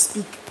trees to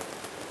speak.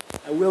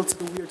 I will to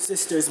the weird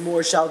sisters,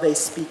 more shall they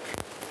speak.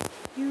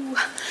 You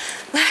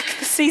lack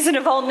the season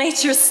of all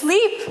nature's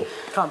sleep.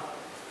 Come,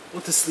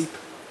 we'll to sleep.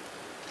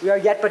 We are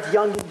yet but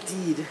young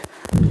indeed.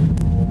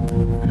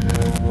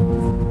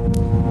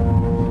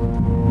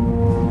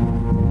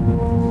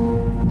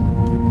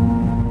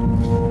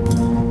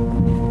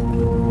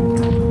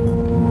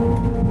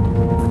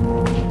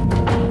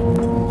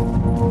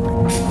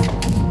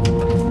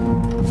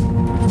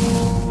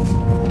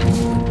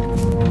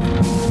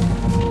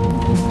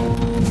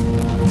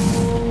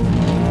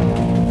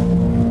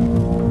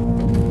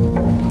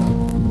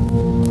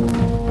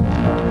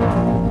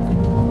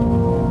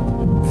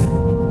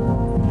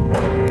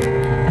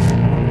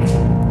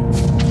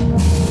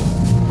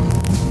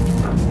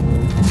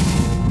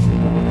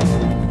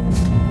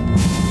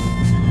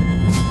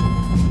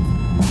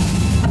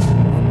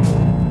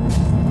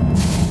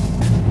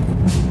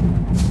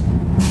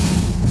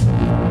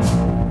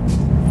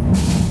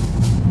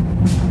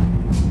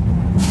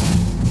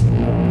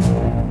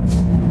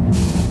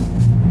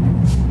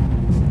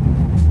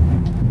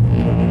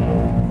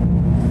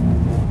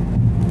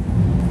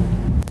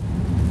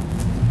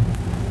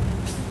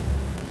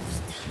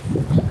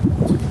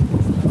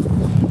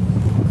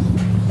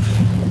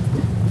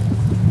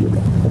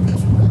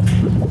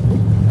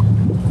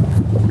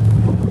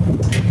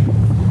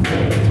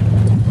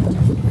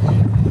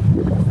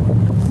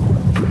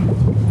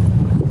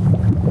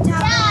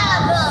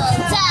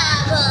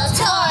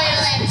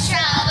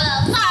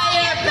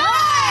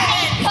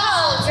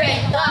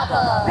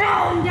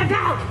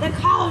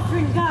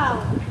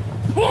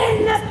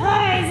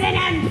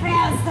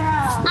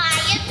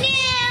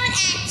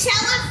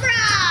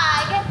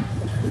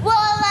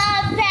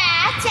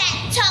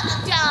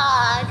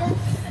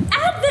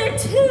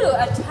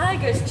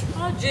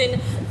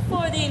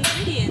 For the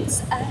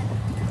ingredients. And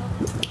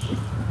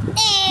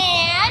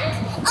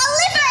a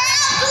liver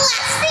of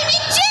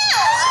blaspheming Jew!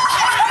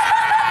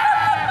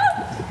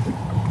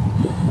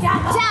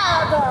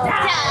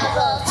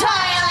 Double,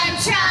 toil and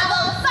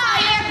trouble,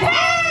 fire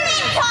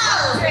burning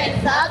cauldron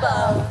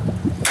bubble.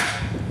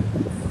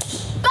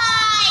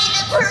 By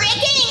the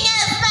pricking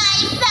of my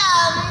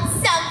thumb,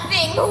 something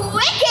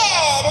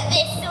wicked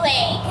this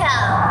way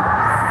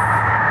comes.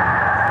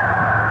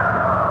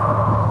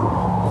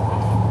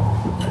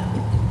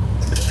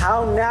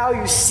 How now,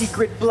 you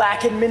secret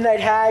black and midnight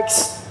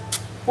hags?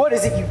 What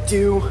is it you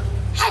do?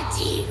 A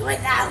deed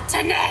without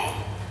a name.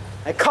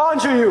 I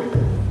conjure you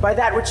by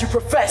that which you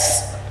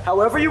profess.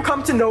 However you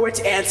come to know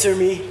it, answer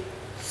me.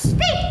 Speak.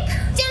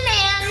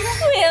 Demand.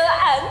 We'll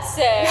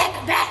answer.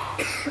 Macbeth.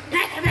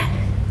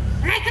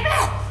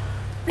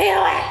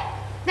 Beware.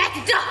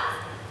 Macduff.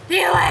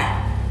 Beware.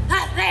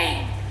 A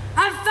thing.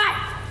 A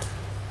fight.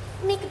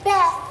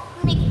 Macbeth.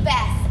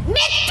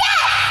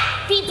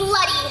 Be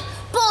bloody,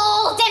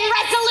 bold, and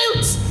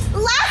resolute.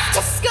 Laugh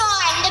to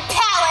scorn the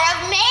power of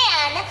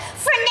man,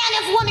 for none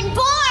of woman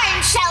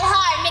born shall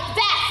harm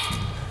Macbeth.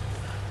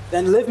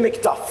 Then live,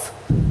 Macduff.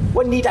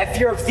 What need I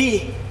fear of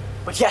thee?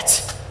 But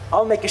yet,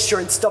 I'll make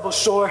assurance double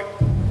sure.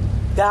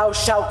 Thou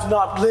shalt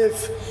not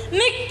live.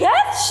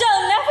 Macbeth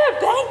shall never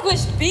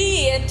vanquished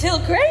be until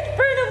great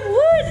Burnham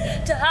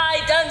Wood to high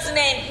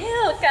Dunsinane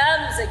Hill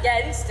comes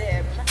against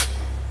him.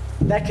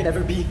 That can never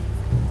be.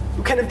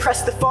 Who can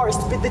impress the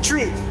forest, bid the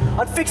tree,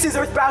 unfix his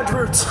earthbound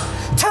roots?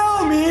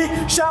 Tell me,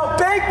 shall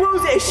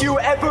Banquo's issue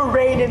ever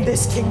reign in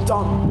this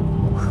kingdom?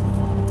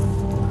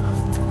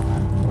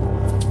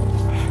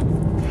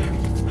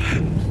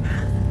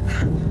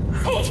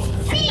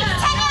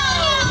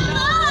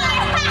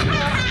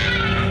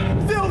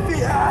 Filthy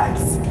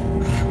hags!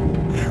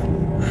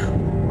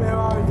 Where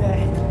are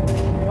they?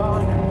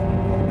 Gone.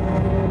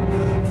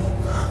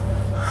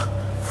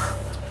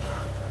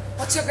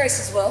 What's your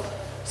grace's will?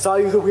 Saw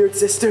you the weird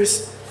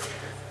sisters?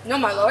 No,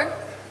 my lord.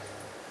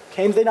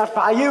 Came they not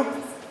by you?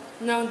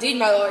 No, indeed,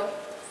 my lord.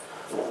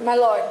 My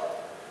lord,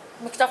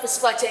 Macduff is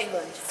fled to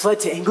England. Fled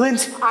to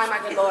England? Aye, my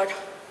good lord.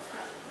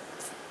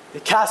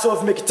 The castle of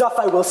Macduff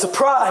I will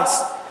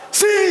surprise.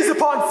 Seize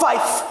upon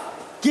Fife!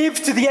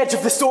 Give to the edge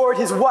of the sword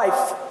his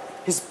wife,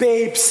 his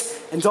babes,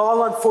 and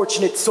all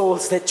unfortunate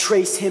souls that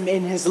trace him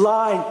in his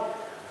line.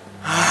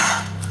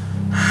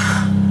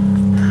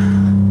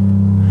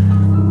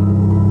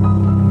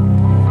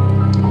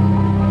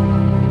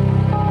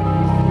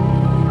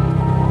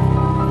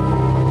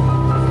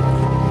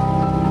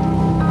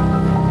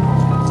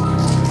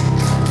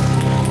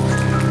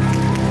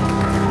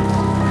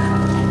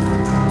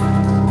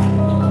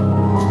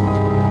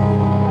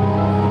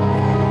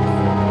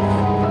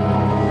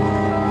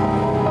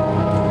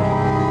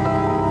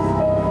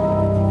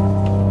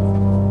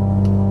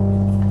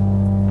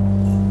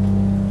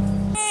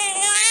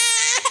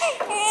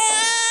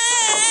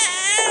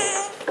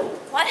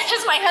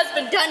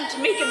 Done to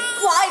make him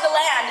fly the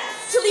land,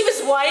 to leave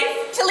his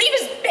wife, to leave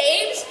his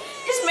babes,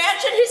 his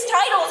mansion, his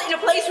titles, in a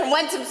place from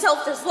whence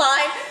himself does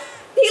fly.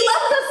 He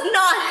left us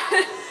not.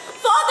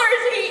 Father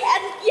is he,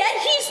 and yet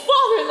he's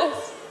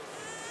fatherless.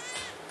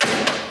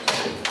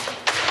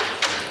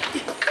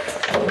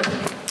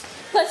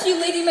 Bless you,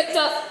 Lady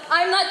Macduff.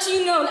 I am not to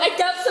you known. I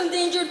doubt some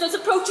danger does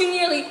approach you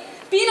nearly.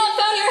 Be not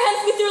found here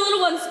hence with your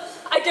little ones.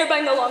 I dare by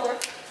no longer.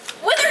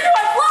 Whither do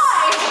I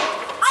fly?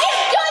 I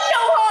have done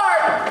no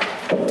harm.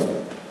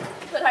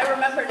 But I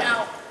remember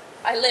now,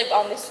 I live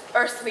on this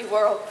earthly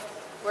world,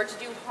 where to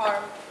do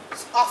harm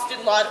is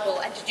often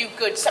laudable, and to do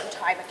good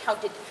sometime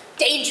accounted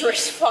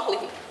dangerous folly.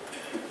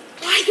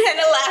 Why then,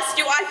 alas,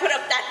 do I put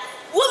up that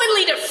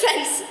womanly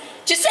defense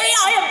to say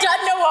I have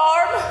done no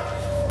harm?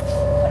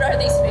 What are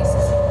these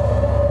faces?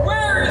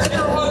 Where is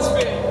your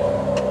husband?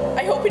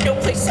 I hope in no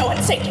place so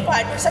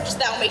unsanctified where such as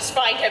thou mayst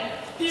find him.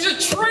 He's a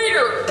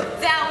traitor!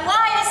 Thou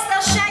liest, thou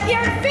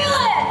shag-haired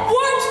villain!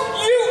 What?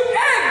 You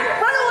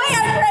egg! Run away,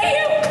 I pray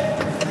you!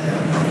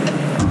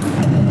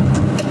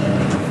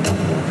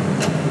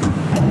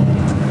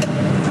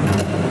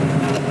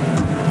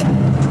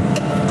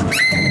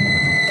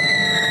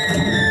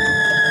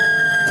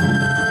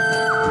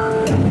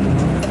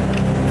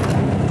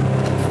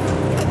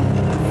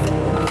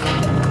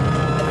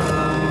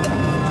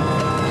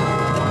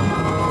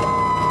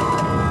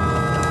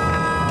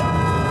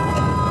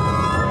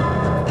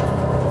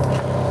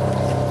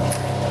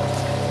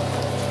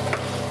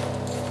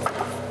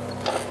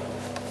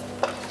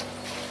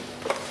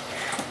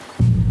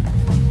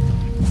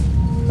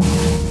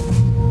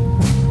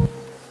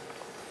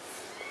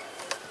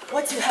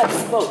 What you have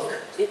spoke,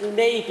 it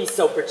may be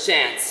so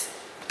perchance.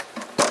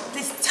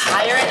 This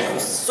tyrant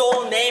whose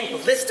sole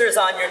name blisters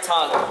on your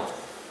tongue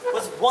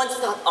was once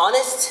not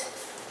honest.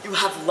 You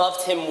have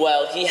loved him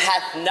well. He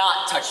hath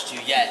not touched you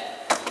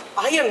yet.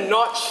 I am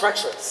not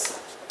treacherous.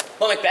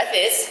 Well, Macbeth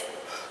is.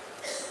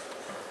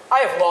 I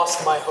have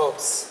lost my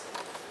hopes.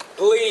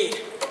 Bleed,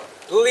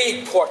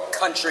 poor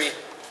country.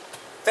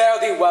 Fare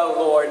thee well,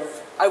 Lord.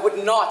 I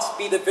would not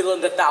be the villain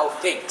that thou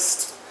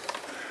thinkst.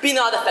 Be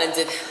not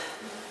offended.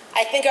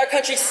 I think our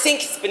country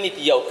sinks beneath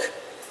the yoke.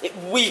 It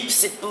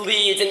weeps, it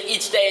bleeds, and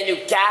each day a new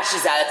gash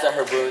is added to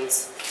her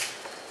wounds.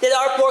 Yet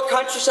our poor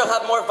country shall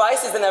have more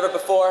vices than ever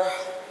before,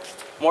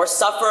 more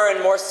suffer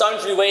and more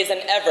sundry ways than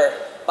ever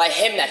by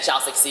him that shall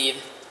succeed.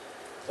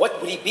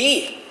 What would he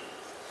be?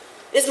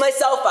 It is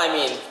myself, I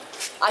mean.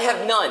 I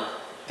have none.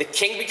 The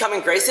king becoming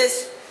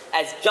graces,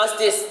 as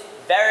justice,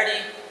 verity,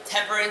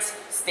 temperance,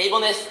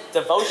 stableness,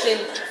 devotion,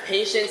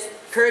 patience,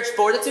 courage,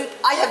 fortitude,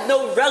 I have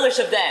no relish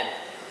of them.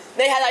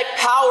 Nay, had I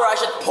power, I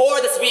should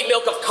pour the sweet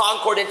milk of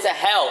concord into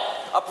hell,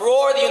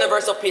 uproar the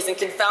universal peace, and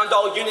confound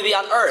all unity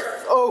on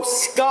earth. Oh,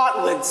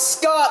 Scotland,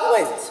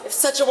 Scotland! If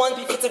such a one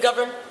be fit to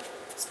govern,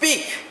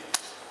 speak.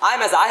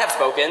 I'm as I have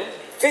spoken.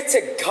 Fit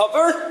to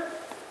govern?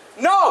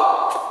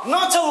 No,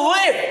 not to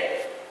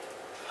live!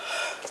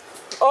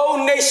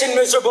 O nation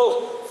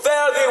miserable,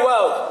 fare thee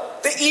well.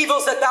 The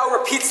evils that thou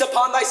repeatest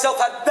upon thyself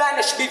have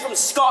banished me from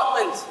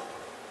Scotland.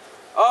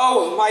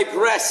 Oh, my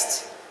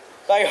breast,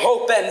 thy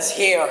hope ends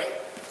here.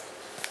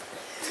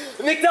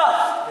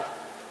 Macduff,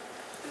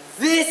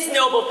 this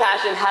noble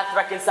passion hath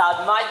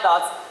reconciled my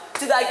thoughts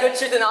to thy good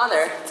truth and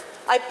honor.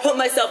 I put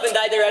myself in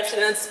thy direction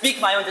and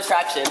speak my own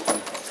detraction.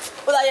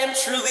 But I am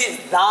truly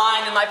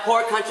thine and my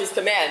poor country's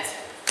command.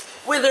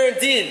 Whither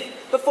indeed,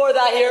 before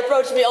thou here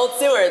approached me, old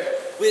Seward,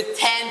 with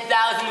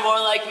 10,000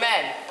 warlike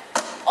men.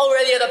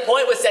 Already at a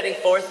point was setting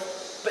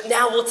forth, but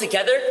now we'll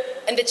together,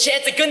 and the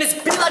chance of goodness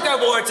be like our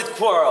warranted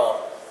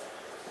quarrel.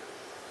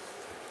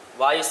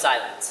 Why are you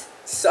silent?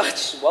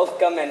 Such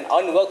welcome and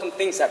unwelcome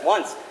things at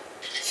once.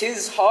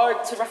 'Tis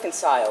hard to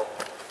reconcile.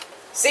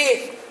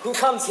 See, who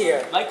comes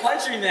here? My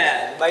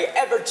countryman. My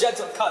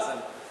ever-gentle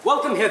cousin.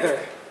 Welcome hither.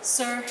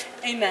 Sir,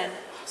 amen.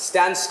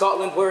 Stand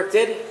Scotland where it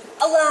did?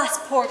 Alas,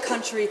 poor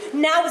country,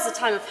 now is the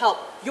time of help.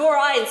 Your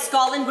eye in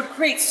Scotland would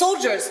create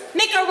soldiers,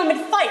 make our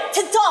women fight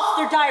to doff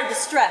their dire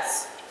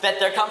distress. Bet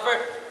their comfort,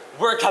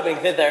 we're coming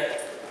thither.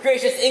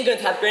 Gracious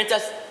England hath granted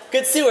us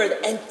good Seward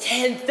and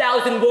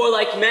 10,000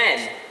 warlike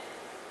men.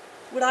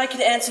 Would I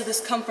could answer this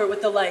comfort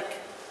with the like.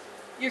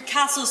 Your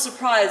castle is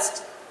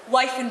surprised,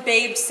 wife and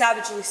babe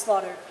savagely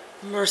slaughtered.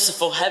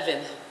 Merciful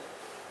heaven.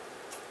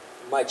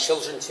 My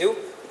children too?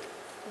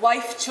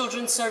 Wife,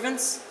 children,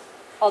 servants,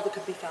 all that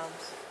could be found.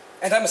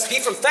 And I must be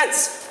from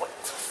thence.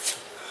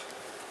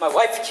 My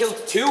wife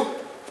killed too?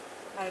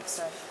 I have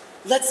said.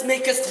 Let's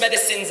make us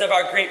medicines of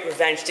our great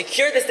revenge to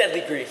cure this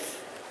deadly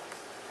grief.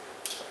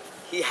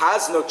 He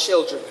has no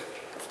children.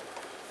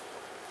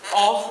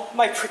 All,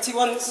 my pretty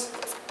ones?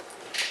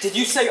 Did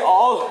you say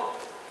all?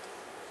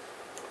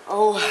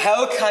 Oh,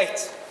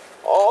 Hellkite,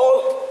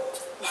 all?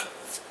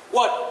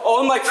 What,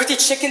 all my pretty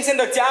chickens in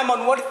their dam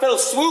on one fell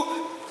swoop?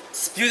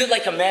 Spewed it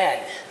like a man.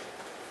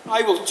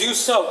 I will do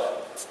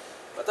so,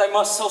 but I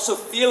must also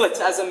feel it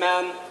as a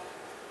man.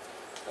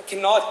 I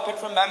cannot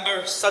but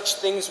remember such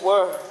things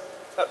were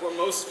that were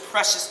most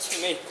precious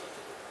to me.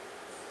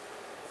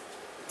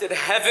 Did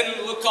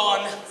heaven look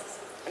on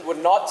and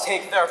would not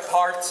take their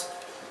part?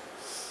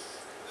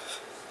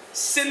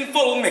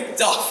 Sinful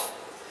Macduff,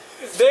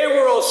 they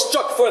were all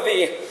struck for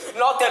thee,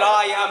 not that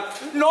I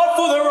am, not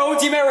for their own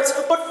demerits,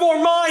 but for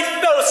my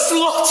fell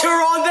slaughter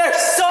on their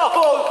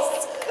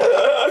souls.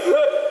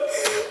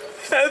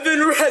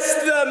 Heaven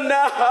rest them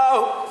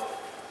now.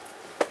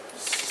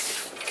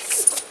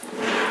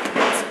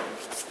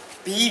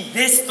 Be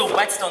this the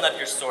whetstone of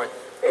your sword.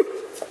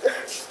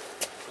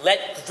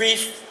 Let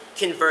grief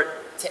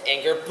convert to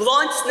anger.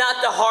 Blunt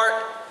not the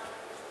heart,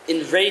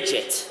 enrage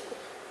it.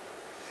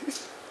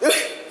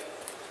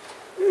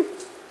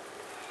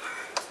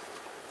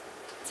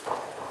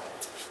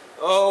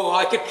 Oh,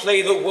 I could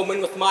play the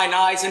woman with mine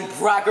eyes and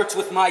braggart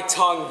with my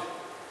tongue.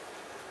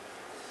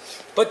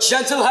 But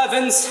gentle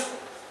heavens,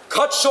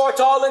 cut short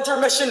all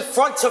intermission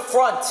front to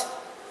front.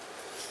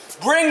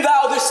 Bring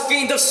thou this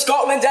fiend of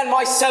Scotland and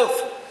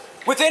myself.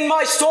 Within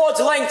my sword's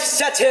length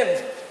set him.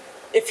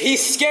 If he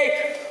escape,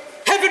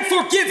 heaven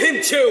forgive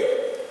him too.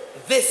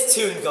 This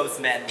tune goes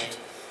manly.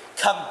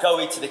 Come go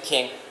we to the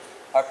king.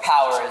 Our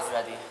power is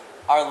ready.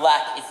 Our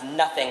lack is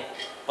nothing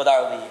but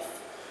our leave.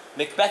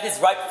 Macbeth is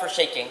ripe for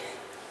shaking.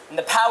 And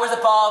the powers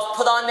above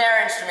put on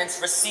their instruments,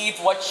 receive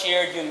what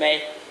cheer you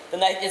may. The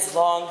night is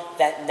long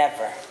that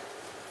never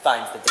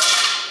finds the day.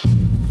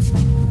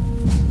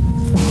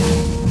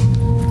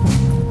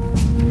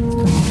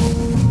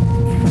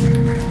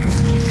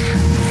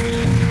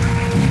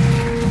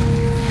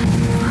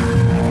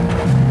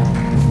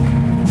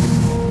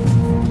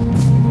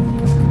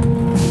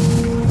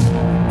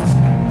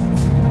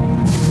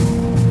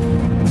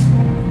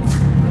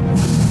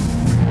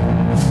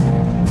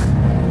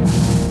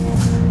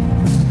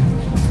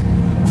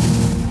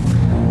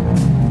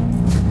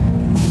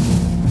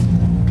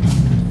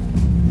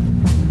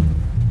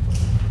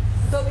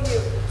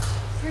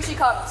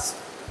 Comes.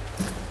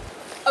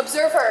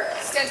 Observe her.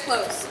 Stand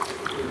close.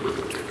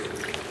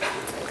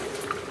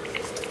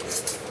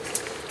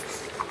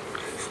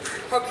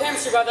 How came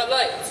she by that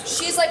light?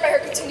 She is light by her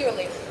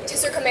continually.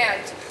 'Tis her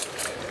command.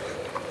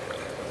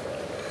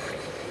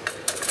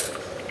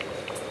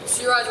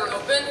 So your eyes weren't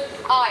open?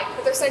 Aye,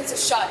 but their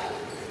senses shut.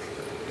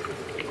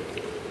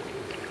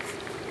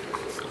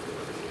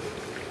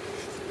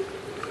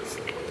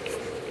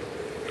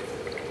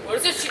 What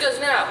is it she does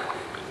now?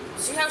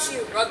 See how she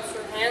rubs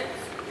her hands?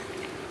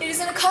 It is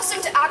an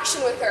accustomed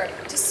action with her,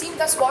 to seem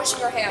thus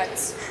washing her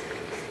hands.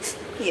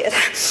 Here.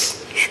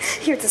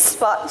 Here's a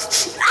spot.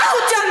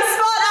 Ouch! On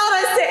spot out,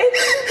 I say!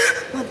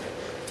 1,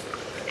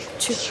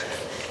 2,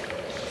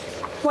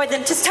 Why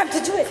then, 'tis time to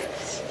do it.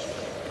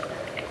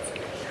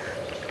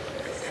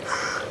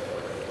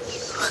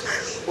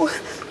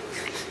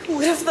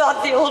 Would have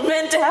thought the old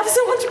man to have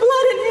so much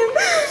blood in him.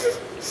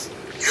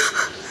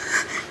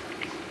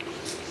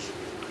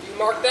 You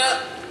mark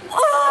that?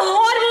 Oh,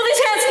 what will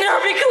these hands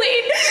never be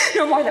clean?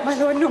 No more that, my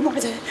lord, no more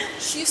that.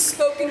 She has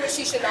spoken what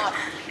she should not.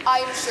 I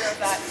am sure of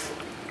that.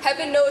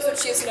 Heaven knows what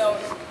she has known.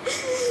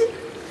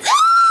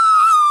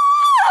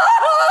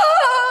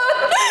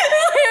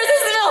 Here's the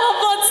smell of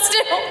blood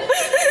still.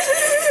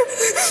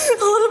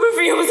 All the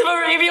perfumes of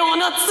Arabia will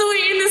not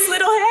sweeten this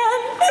little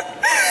hand.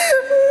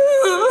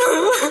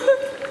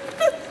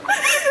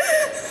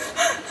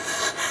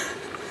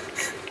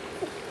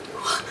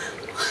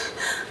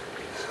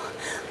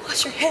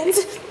 Wash your hands.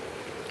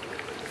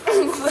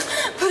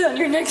 Put on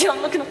your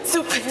nightgown, looking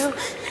so pale.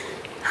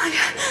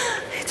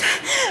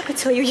 I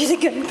tell you, the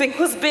gun Pink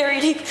was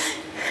buried.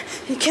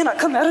 He cannot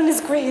come out in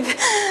his grave.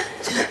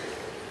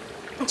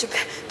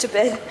 To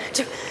bed.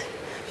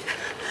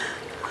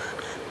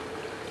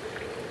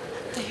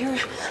 I hear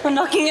a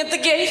knocking at the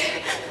gate.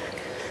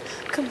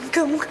 Come,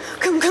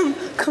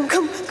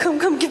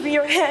 give me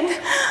your hand.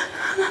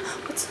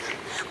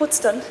 What's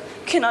done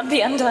cannot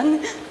be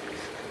undone.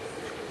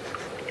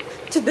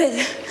 To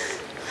bed.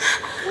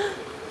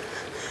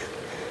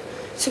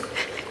 To bed.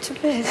 To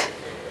bed.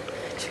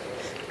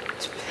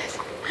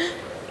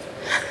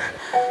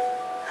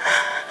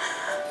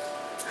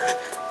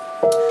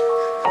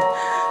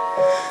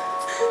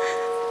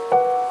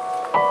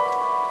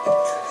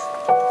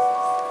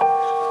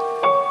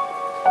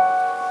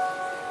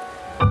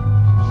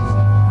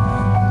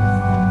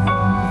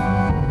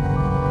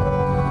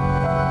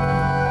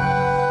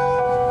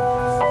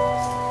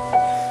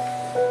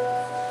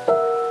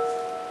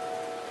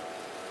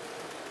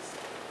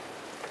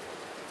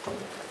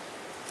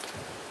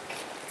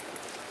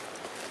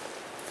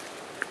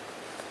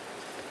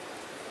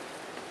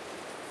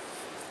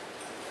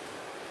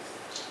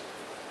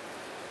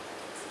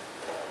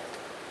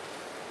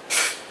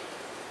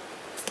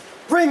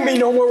 Bring me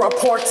no more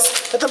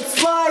reports. Let them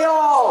fly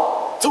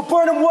all. Till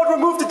Burnham Wood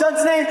remove the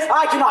Dunsinane,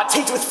 I cannot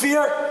taint with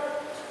fear.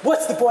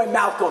 What's the boy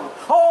Malcolm?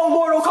 All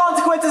mortal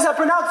consequences have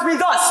pronounced me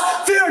thus.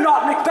 Fear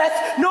not,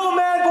 Macbeth. No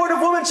man born of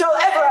woman shall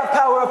ever have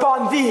power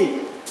upon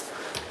thee.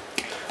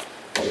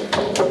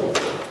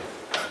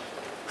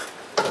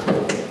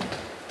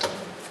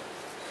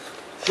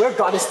 Where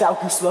goddess thou,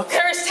 goose look?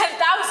 There is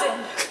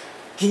 10,000.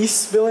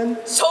 Geese, villain?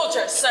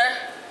 Soldiers, sir.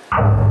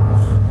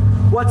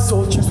 What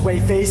soldiers,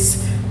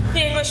 Wayface?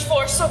 The English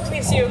force, so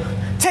please you.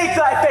 Take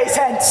thy face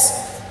hence!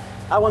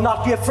 I will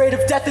not be afraid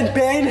of death and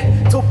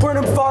bane till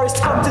Burnham Forest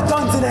come to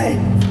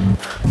Dunsinane.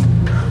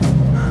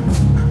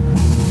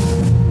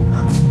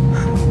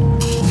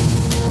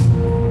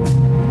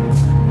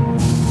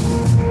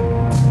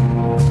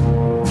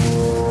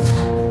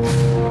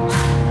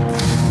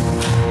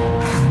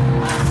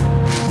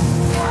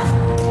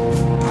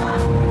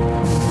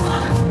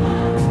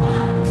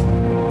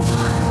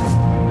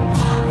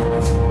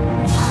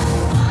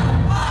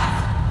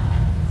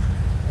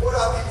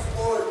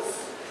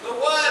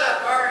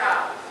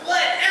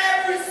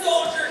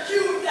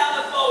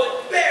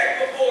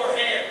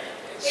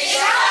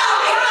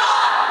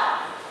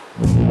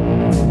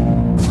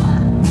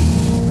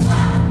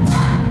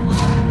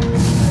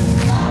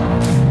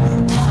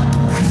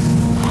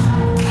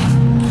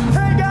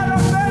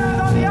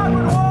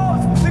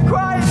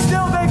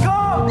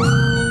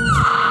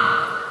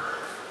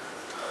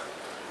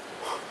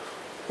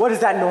 What is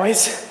that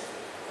noise?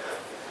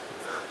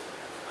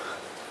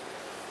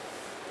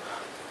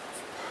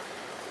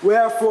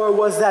 Wherefore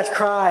was that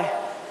cry?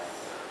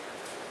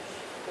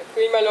 The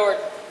queen, my lord,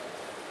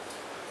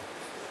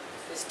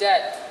 is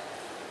dead.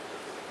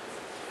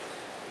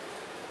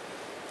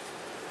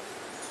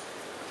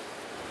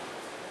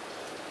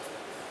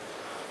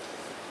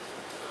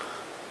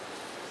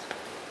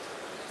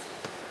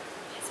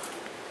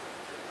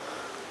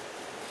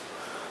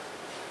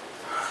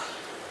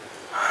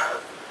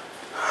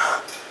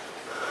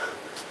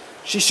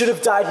 She should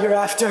have died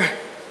hereafter.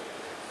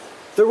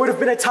 There would have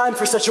been a time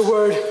for such a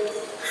word.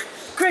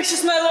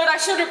 Gracious my lord, I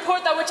should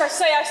report that which I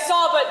say I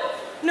saw, but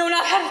know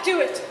not how to do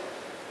it.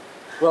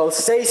 Well,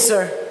 say,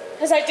 sir.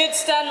 As I did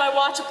stand my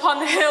watch upon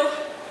the hill,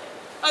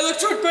 I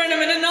looked toward Burnham,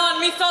 and anon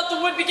methought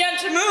the wood began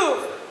to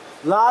move.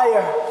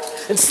 Liar!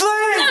 And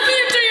slave! Let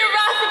me to your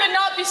wrath if it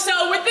not be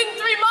so. Within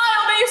 3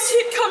 miles may you see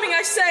it coming,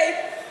 I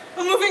say.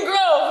 A moving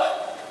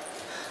grove.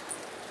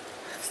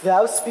 If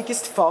thou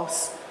speakest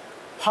false,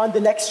 upon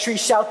the next tree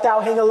shalt thou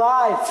hang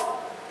alive.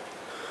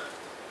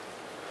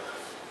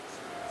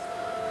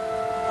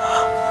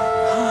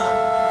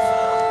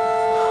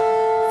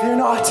 Fear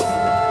not,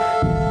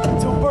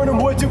 till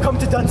Burnham Wood do come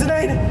to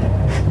Dunsinane,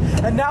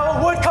 and now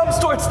a wood comes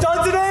towards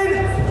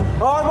Dunsinane.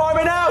 Arm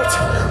and out,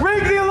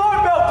 ring the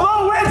alarm bell,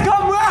 blow wind,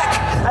 come rack.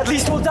 At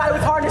least we'll die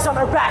with harness on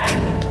our back.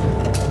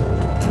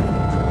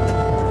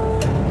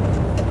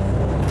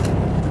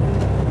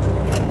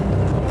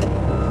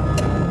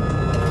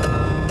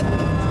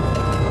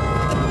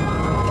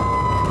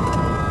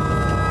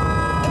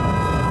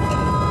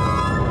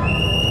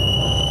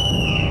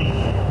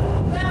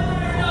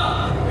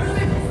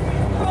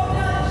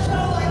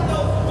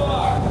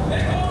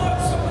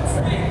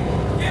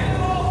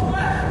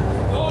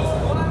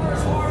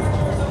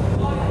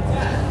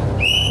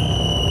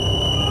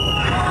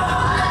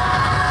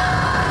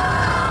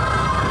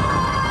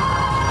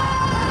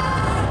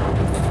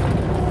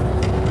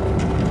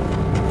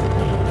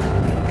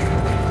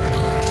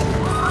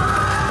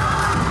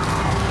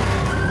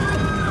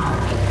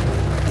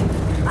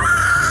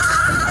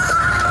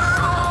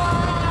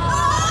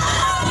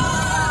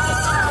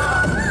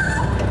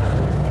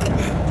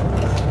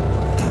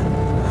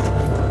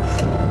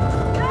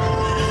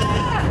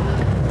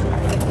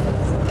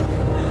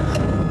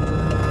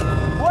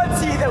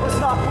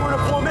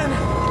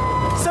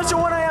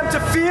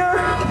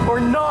 or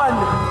none.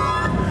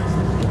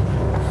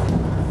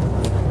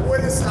 What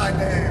is thy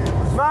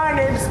name? My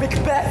name's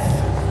Macbeth.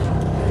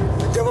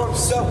 The devil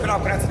himself cannot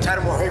pronounce the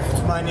title more hateful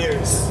to mine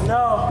ears.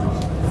 No,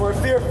 we're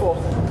fearful.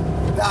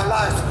 Thou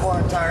liest,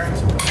 foreign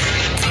tyrant.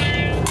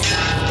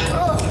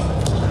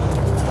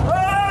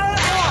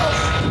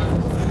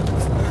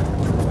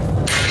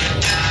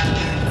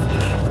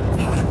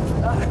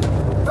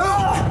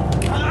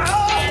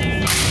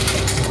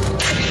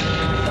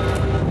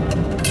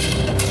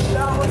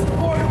 That was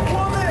born a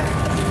woman.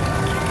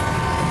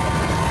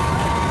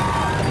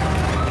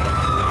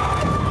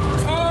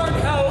 Turn,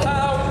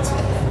 hellhound!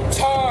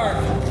 Turn!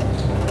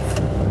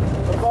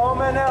 Of all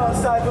men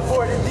else I've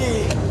avoided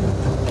thee.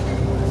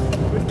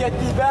 Would get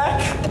thee back?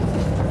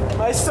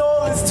 My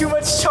soul is too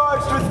much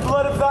charged with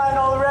blood of thine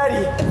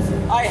already.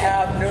 I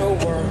have no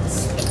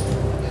words.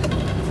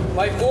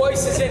 My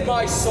voice is in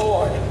my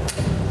sword.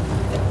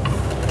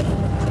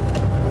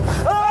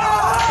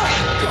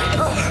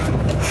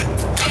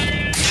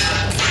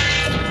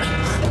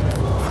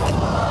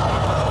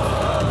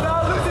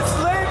 Thou losest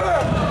labor!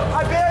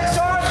 I bear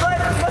charge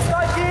life must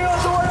not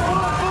yield or it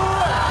will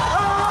endure!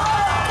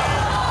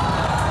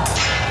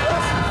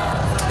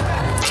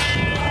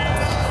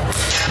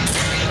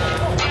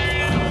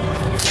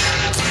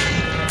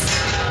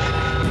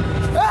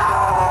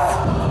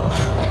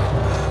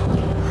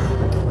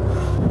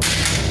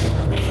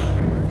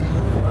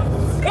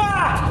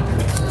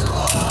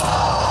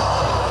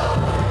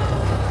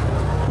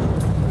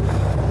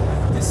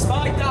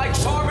 Despite thy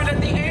charm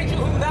and the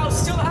angel whom thou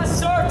still hast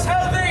served,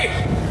 tell thee,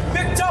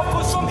 Macduff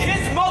was from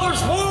his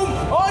mother's womb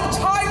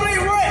untimely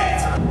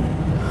ripped!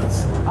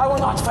 I will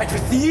not fight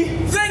with thee!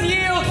 Then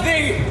yield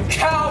thee,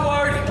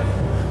 coward!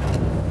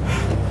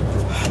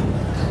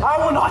 I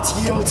will not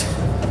yield!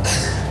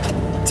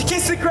 To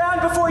kiss the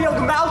ground before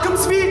young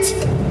Malcolm's feet?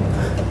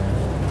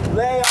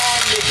 Lay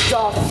on,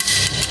 Macduff,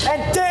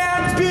 and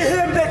damned be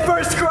him that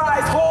first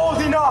cries,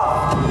 hold enough!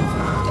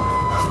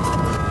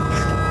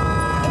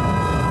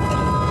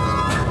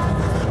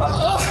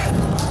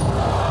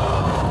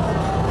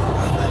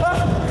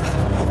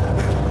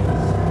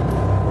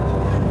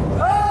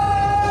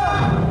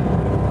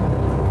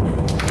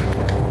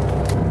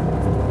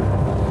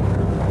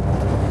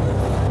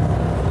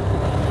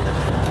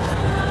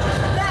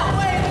 That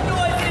way, the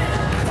noises!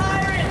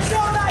 Tyrant,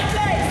 show thy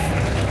face!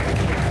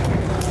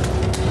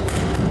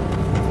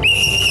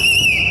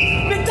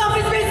 Macduff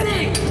is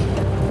missing!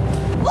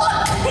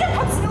 Look! Here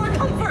comes Miller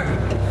Comfort!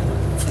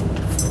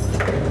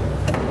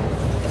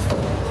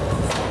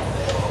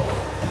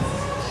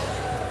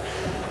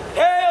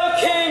 Hail,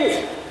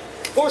 King,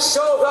 for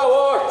so thou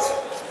art.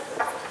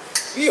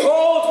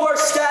 Behold where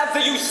stabs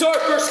the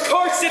usurper's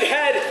cursed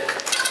head.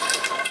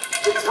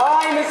 The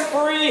time is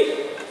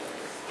free.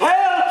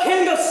 Hail,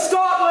 King of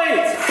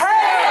Scotland!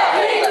 Hail,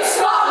 King of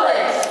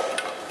Scotland!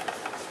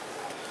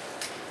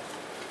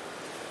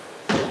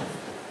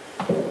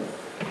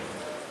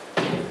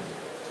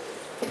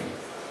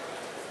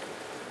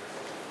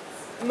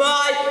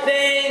 My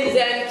thanes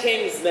and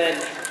kingsmen,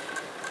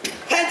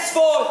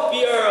 henceforth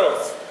be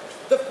earls,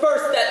 the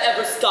first that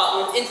ever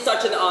Scotland in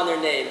such an honor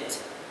named.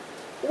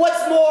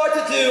 What's more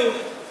to do,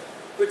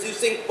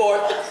 producing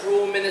forth the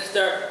cruel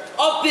minister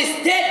of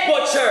this dead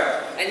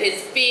butcher and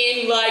his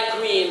fiend-like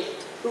queen,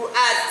 who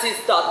as 'tis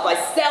thought by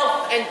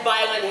stealth and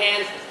violent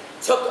hands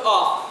took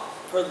off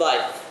her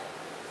life.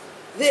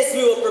 This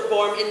we will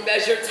perform in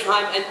measured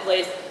time and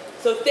place,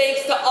 so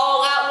thanks to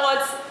all at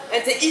once,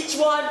 and to each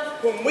one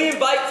whom we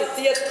invite to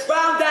see us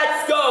crown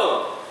that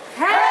scone.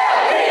 Hail,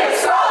 King of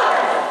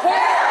Scotland!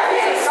 Hail,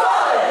 King of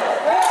Scotland!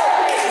 Hail,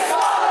 King of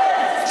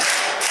Scotland!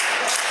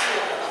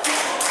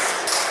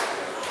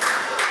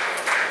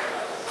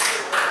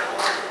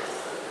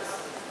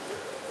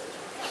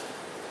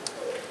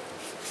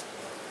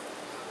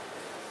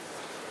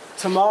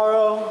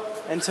 Tomorrow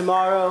and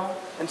tomorrow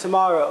and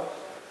tomorrow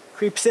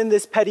creeps in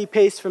this petty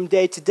pace from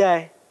day to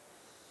day,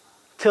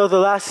 till the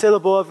last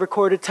syllable of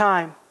recorded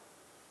time.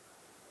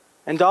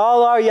 And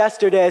all our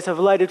yesterdays have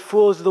lighted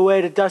fools the way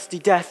to dusty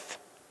death.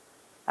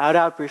 Out,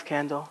 out, brief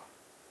candle.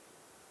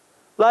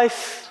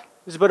 Life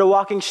is but a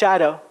walking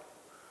shadow,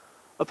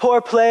 a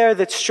poor player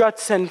that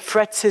struts and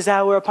frets his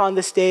hour upon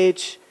the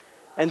stage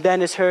and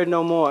then is heard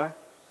no more.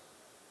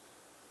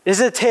 It is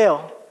a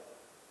tale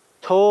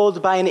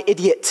told by an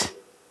idiot,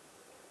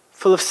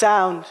 full of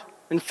sound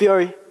and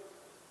fury,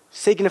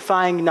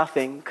 signifying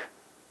nothing.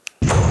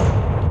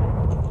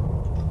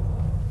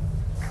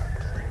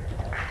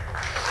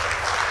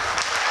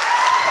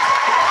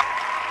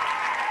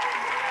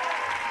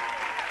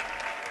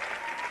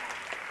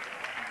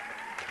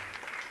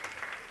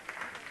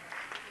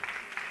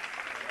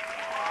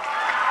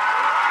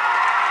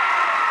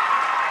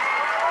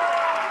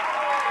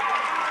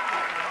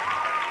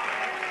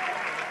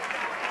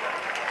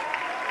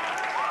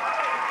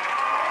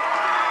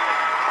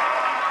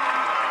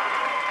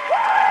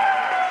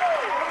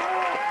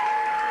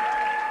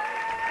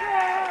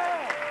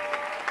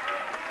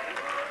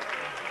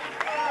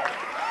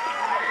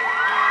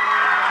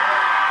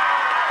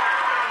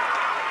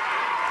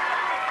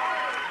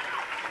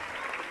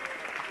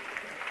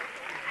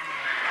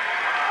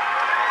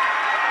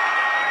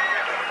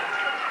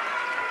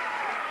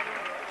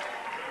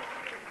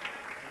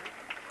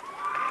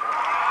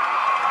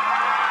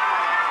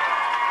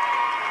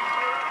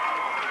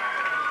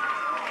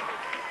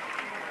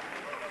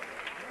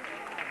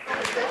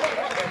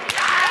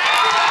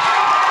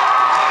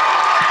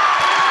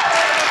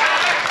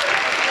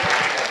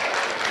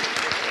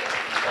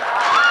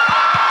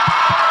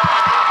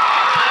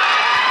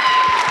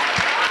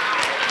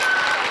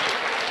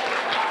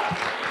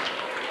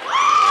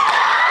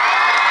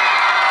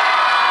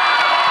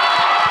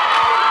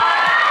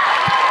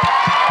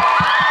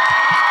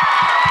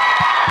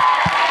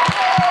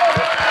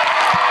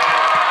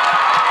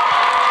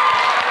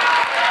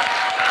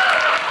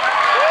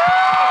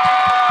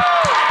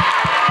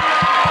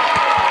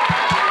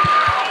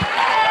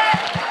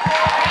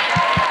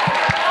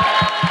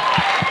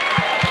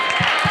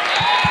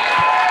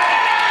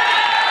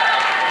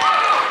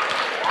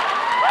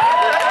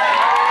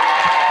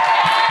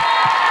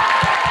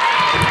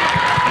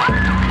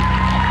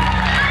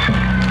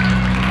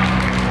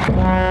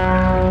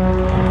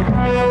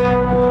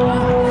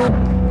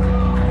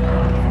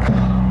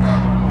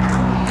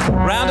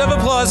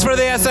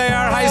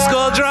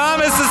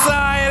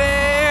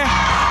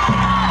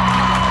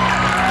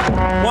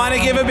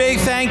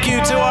 thank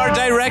you to our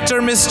director,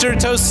 Mr.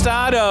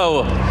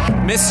 Tostado,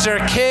 Mr.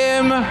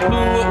 Kim,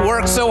 who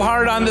worked so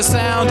hard on the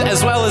sound,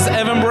 as well as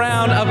Evan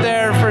Brown up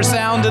there for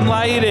sound and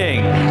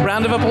lighting.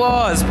 Round of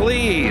applause,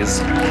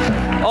 please.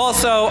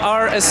 Also,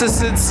 our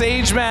assistant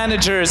stage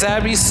managers,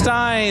 Abby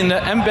Stein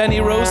and Benny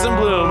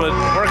Rosenblum,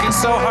 working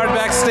so hard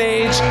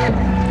backstage.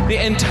 The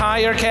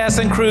entire cast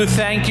and crew,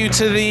 thank you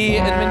to the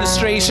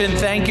administration,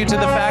 thank you to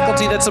the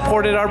faculty that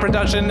supported our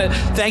production,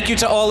 thank you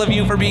to all of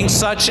you for being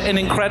such an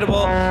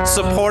incredible,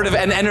 supportive,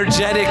 and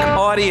energetic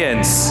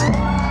audience.